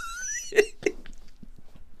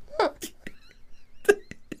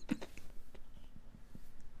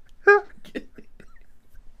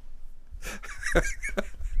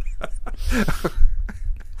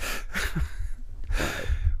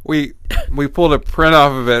 We pulled a print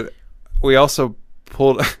off of it. We also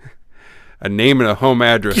pulled a name and a home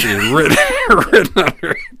address written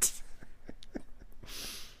under it.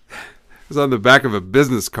 It was on the back of a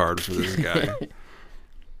business card for this guy.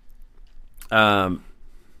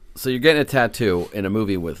 So you're getting a tattoo in a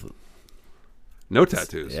movie with no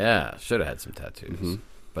tattoos. Yeah, should have had some tattoos,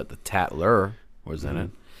 but the Tattler was in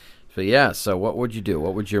it. So yeah, so what would you do?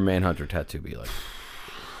 What would your Manhunter tattoo be like?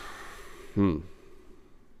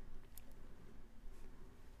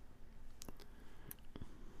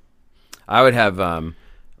 I would have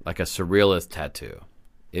like a surrealist tattoo.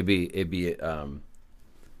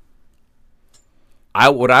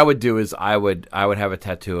 What I would do is I would have a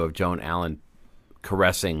tattoo of Joan Allen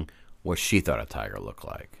caressing what she thought a tiger looked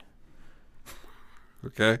like.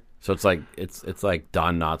 Okay. So it's like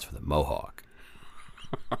Don Knotts with a mohawk.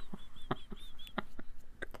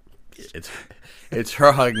 It's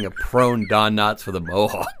her hugging a prone Don Knotts with a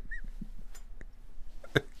mohawk.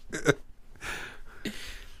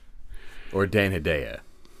 Or Dan Hedaya.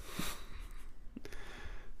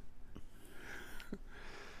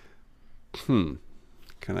 Can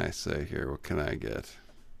I say here? What can I get?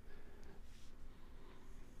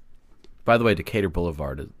 By the way, Decatur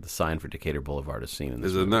Boulevard, the sign for Decatur Boulevard is seen in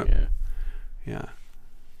this Is it movie. not? Yeah. Yeah.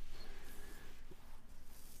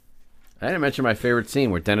 I didn't mention my favorite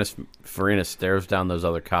scene where Dennis Farina stares down those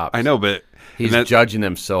other cops. I know, but He's judging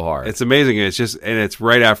them so hard. it's amazing. It's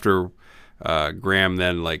right after Graham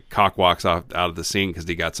then like cock walks out of the scene because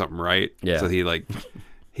he got something right. Yeah. So he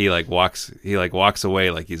walks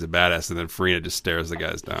away like he's a badass, and then Farina just stares the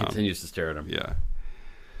guys down. Continues to stare at him. Yeah.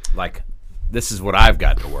 Like, this is what I've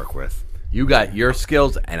got to work with. You got your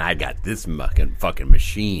skills, and I got this fucking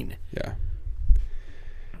machine. Yeah.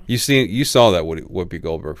 You saw that Whoopi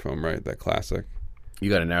Goldberg film, right? That classic. You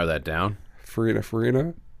got to narrow that down. Farina.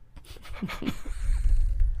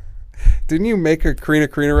 Didn't you make a Karina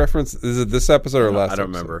reference? Is it this episode or last? I don't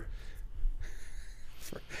episode?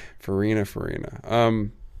 remember. Farina.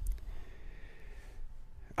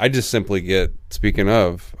 I just simply get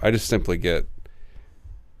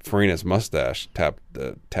Farina's mustache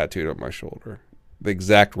tattooed on my shoulder. The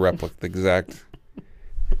exact replica,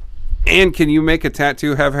 And can you make a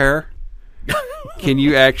tattoo have hair? Can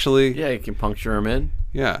you actually? Yeah, you can puncture them in.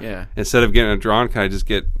 Yeah. Yeah. Instead of getting it drawn, can I just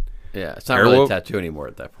get? Yeah, it's not Hair really whoop? a tattoo anymore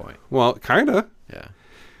at that point. Well, kinda. Yeah.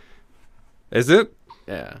 Is it?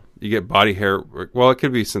 Yeah. You get body hair. Well, it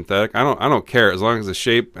could be synthetic. I don't care as long as the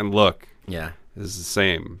shape and look Yeah. is the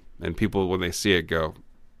same, and people when they see it go,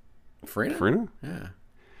 Farina? Yeah.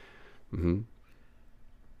 Mm-hmm.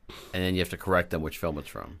 And then you have to correct them which film it's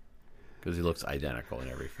from. Because he looks identical in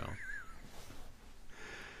every film.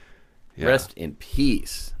 Yeah. Rest in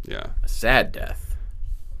peace. Yeah. A sad death.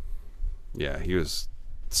 Yeah, he was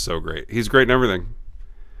so great. He's great in everything.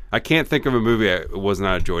 I can't think of a movie it was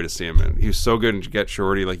not a joy to see him in. He was so good in Get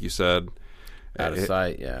Shorty, like you said. Out of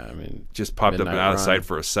sight, yeah. I mean, Just popped up and Midnight out of Run. sight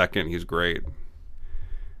for a second. He was great.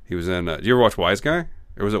 He was in. Did you ever watch Wise Guy?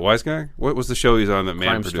 Or was it Wise Guy? What was the show he's on that man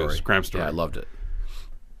Crime produced? Story. Crime Story. Yeah, I loved it.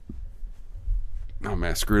 Oh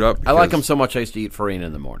man, I screwed up. I like him because, so much I used to eat farina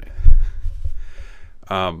in the morning.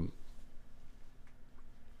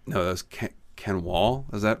 No, that was Ken Wall.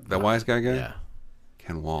 Is that the Wise Guy guy? Yeah.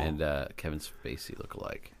 Ken Wall. And Kevin Spacey look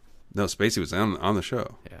alike. No, Spacey was on the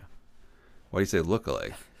show. Yeah. Why do you say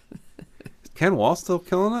look-alike? Is Ken Wall still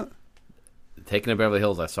killing it? Taking to Beverly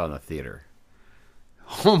Hills I saw in the theater.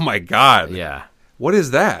 Oh my God. Yeah. What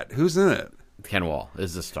is that? Who's in it? Ken Wall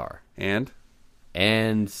is the star. And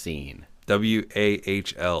Scene.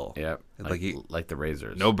 WAHL. Yep. Like the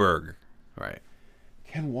Razors. No Berg. Right.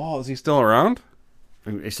 Ken Wall, is he still around? I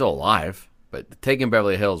mean, he's still alive, but Taking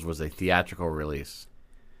Beverly Hills was a theatrical release.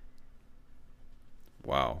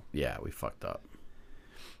 Wow. Yeah, we fucked up.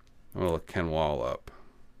 I'm gonna look Ken Wall up.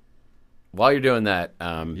 While you're doing that,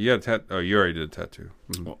 You got you already did a tattoo.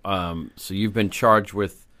 Mhm. so you've been charged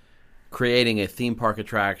with creating a theme park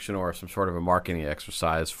attraction or some sort of a marketing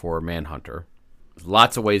exercise for Manhunter. There's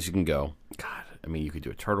lots of ways you can go. God, I mean, you could do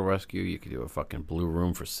a turtle rescue. You could do a fucking blue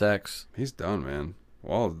room for sex. He's done, man.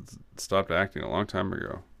 Wall stopped acting a long time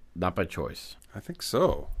ago. Not by choice. I think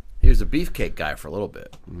so. He was a beefcake guy for a little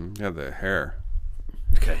bit. He had the hair.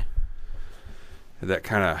 Okay. Had that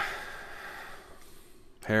kind of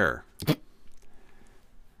hair.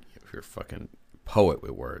 You're a fucking poet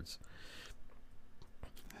with words.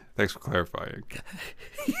 Thanks for clarifying.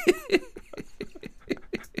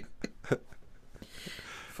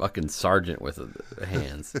 Fucking sergeant with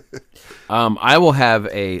hands. I will have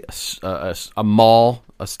a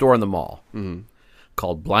store in the mall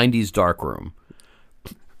called Blindy's Dark Room.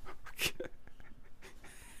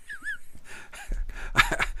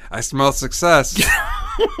 I smell success.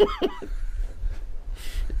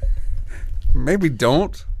 Maybe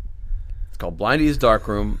don't. It's called Blindy's Dark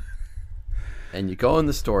Room, and you go in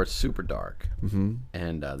the store. It's super dark, and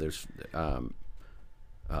there's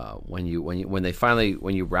when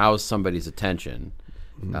you rouse somebody's attention,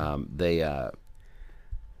 the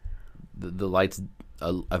lights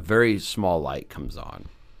a very small light comes on,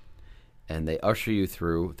 and they usher you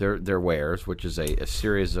through their wares, which is a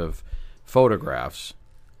series of photographs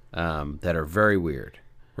that are very weird.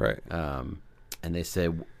 Right. And they say,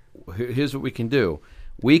 here's what we can do.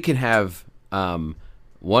 We can have one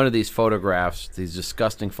of these photographs, these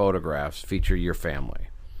disgusting photographs, feature your family.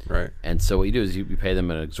 Right. And so what you do is you pay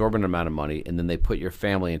them an exorbitant amount of money, and then they put your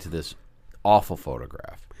family into this awful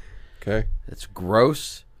photograph. Okay. It's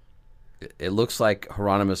gross. It looks like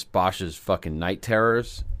Hieronymus Bosch's fucking Night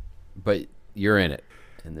Terrors, but you're in it,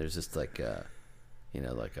 and there's just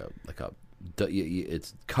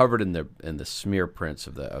it's covered in the smear prints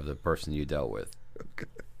of the person you dealt with.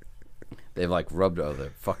 They've like rubbed all the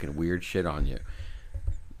fucking weird shit on you.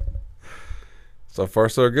 So far,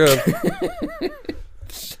 so good.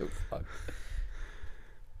 So fuck.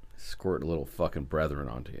 Squirt a little fucking brethren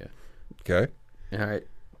onto you. Okay. All right.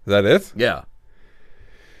 Is that it? Yeah.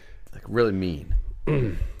 Like really mean.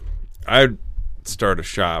 I'd start a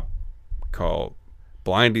shop called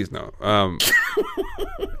Blindies. No.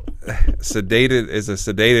 Sedated is a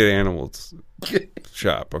sedated animals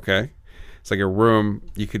shop. Okay. It's like a room.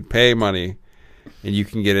 You could pay money, and you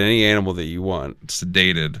can get any animal that you want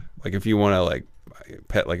sedated. Like if you want to like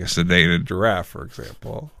pet like a sedated giraffe, for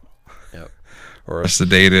example, Yep. or a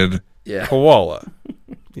sedated koala,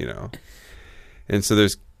 you know. And so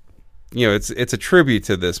there's, you know, it's a tribute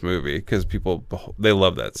to this movie because people, they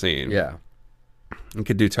love that scene. Yeah. You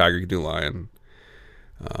could do tiger, you could do lion,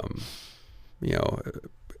 you know,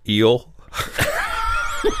 eel.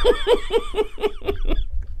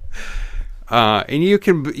 And you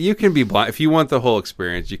can be blind if you want the whole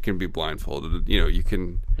experience. You can be blindfolded. You know, you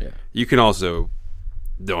can also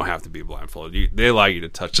don't have to be blindfolded. They allow you to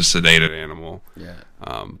touch a sedated animal. Yeah.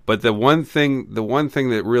 But the one thing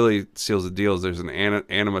that really seals the deal is there's an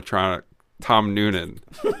animatronic Tom Noonan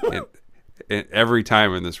and every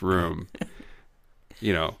time in this room.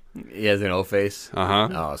 You know, He has an O face. Uh-huh.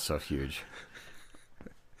 Oh, it's so huge.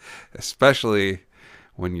 Especially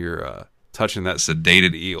when you're touching that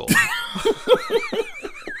sedated eel.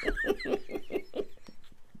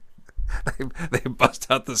 They bust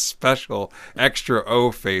out the special extra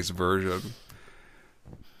O face version.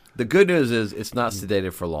 The good news is it's not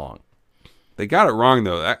sedated for long. They got it wrong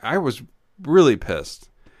though. I was really pissed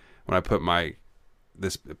when I put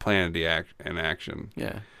this plan in action.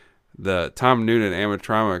 Yeah. The Tom Noonan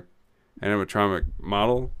animatronic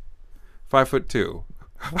model, 5'2".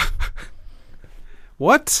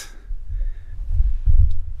 What?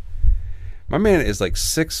 My man is like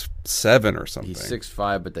 6'7" or something. He's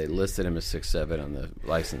 6'5", but they listed him as 6'7" on the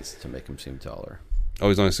license to make him seem taller. Oh,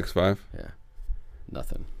 he's only 6'5"? Yeah.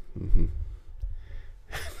 Nothing. Mm-hmm.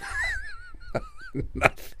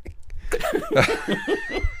 Nothing.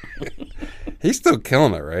 He's still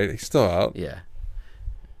killing it, right? He's still out. Yeah.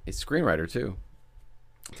 He's a screenwriter, too.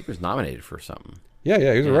 I think he was nominated for something. Yeah,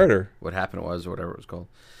 he was a writer. What Happened Was, or whatever it was called.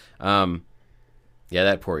 Yeah,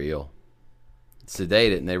 that poor eel.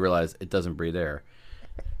 Sedate it, and they realize it doesn't breathe air.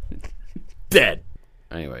 Dead.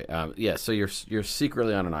 Anyway, so you're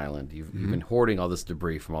secretly on an island. You've been hoarding all this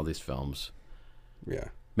debris from all these films. Yeah.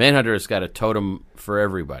 Manhunter has got a totem for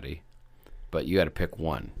everybody, but you got to pick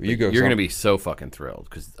one. You're going to be so fucking thrilled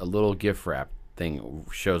because a little gift wrap thing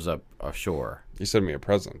shows up ashore. You sent me a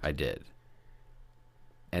present. I did.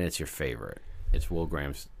 And it's your favorite. It's Will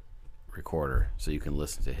Graham's recorder, so you can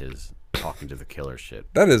listen to his talking to the killer shit.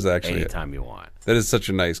 That is actually anytime you want. That is such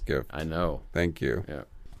a nice gift. I know. Thank you. Yeah.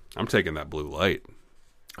 I'm taking that blue light.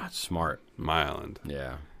 That's smart. My island.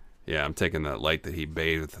 Yeah. Yeah, I'm taking that light that he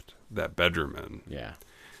bathed that bedroom in. Yeah.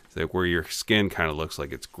 It's like where your skin kind of looks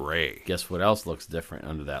like it's gray. Guess what else looks different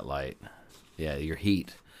under that light? Yeah, your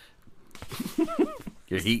heat.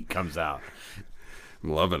 Your heat comes out.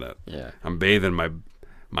 I'm loving it. Yeah. I'm bathing my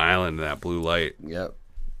island in that blue light. Yep.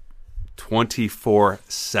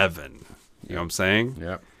 24/7. You know what I'm saying?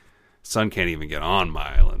 Yep. Sun can't even get on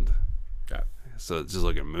my island. Yep. So it's just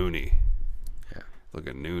looking moony. Yeah.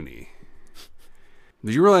 Looking noony.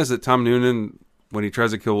 Did you realize that Tom Noonan, when he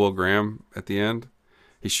tries to kill Will Graham at the end,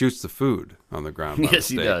 he shoots the food on the ground? Yes,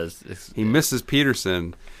 he does. He misses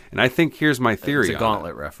Peterson, and I think here's my theory. It's a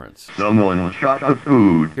Gauntlet reference. Someone shot the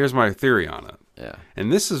food. Here's my theory on it. Yeah.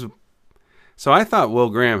 And this is, so I thought Will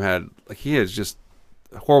Graham he has just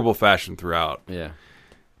horrible fashion throughout. Yeah.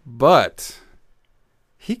 But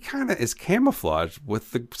he kind of is camouflaged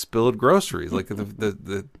with the spilled groceries, like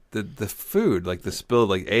the food, like the spilled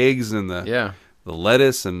like eggs and the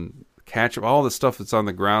lettuce and ketchup, all the stuff that's on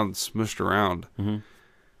the ground smushed around. Mm-hmm.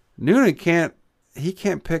 Noonan can't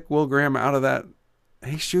pick Will Graham out of that.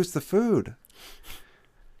 He shoots the food.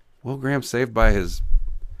 Will Graham saved by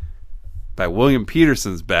William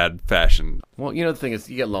Peterson's bad fashion. Well, you know the thing is,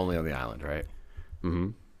 you get lonely on the island, right? Mm-hmm.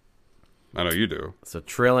 I know you do. So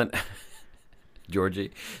Trillin,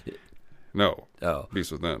 Georgie. No. Oh.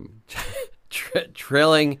 Beast Within.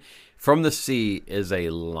 trailing from the sea is a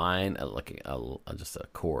line, just a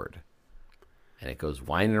cord, and it goes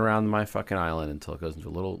winding around my fucking island until it goes into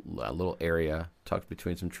a little area tucked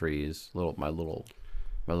between some trees. My little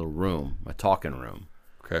room, my talking room.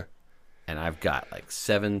 Okay. And I've got like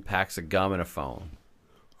 7 packs of gum and a phone.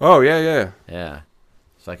 Oh yeah. Yeah,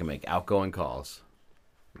 so I can make outgoing calls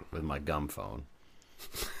with my gum phone.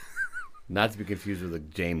 Not to be confused with a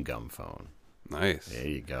James Gum phone. Nice. There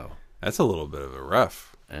you go. That's a little bit of a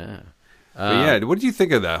rough. Yeah. But yeah, what do you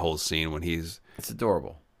think of that whole scene when he's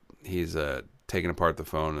adorable. He's taking apart the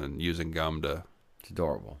phone and using gum to... It's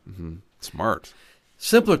adorable. Mm-hmm. Smart.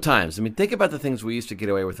 Simpler times. I mean, think about the things we used to get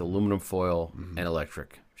away with: aluminum foil and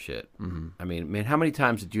electric shit. Mm-hmm. I mean, man, how many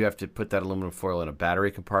times did you have to put that aluminum foil in a battery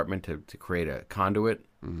compartment to create a conduit?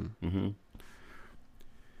 Mm-hmm. Mm-hmm.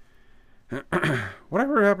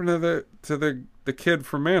 Whatever happened to the kid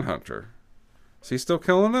from Manhunter? Is he still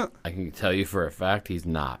killing it? I can tell you for a fact he's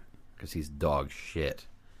not, because he's dog shit.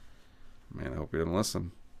 Man, I hope he didn't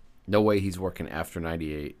listen. No way he's working after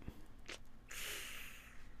 98.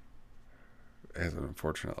 He has an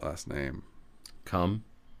unfortunate last name. Cum?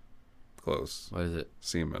 Close. What is it?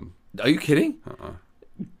 Seaman. Are you kidding?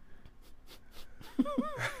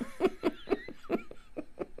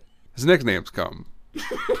 His nickname's Cum.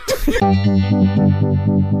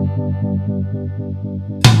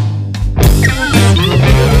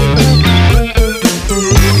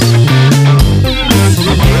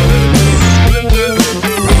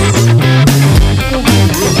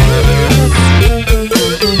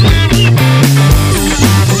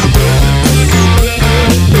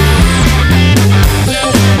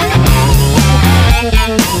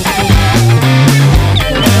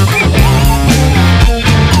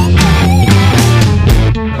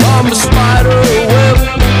 I'm a spider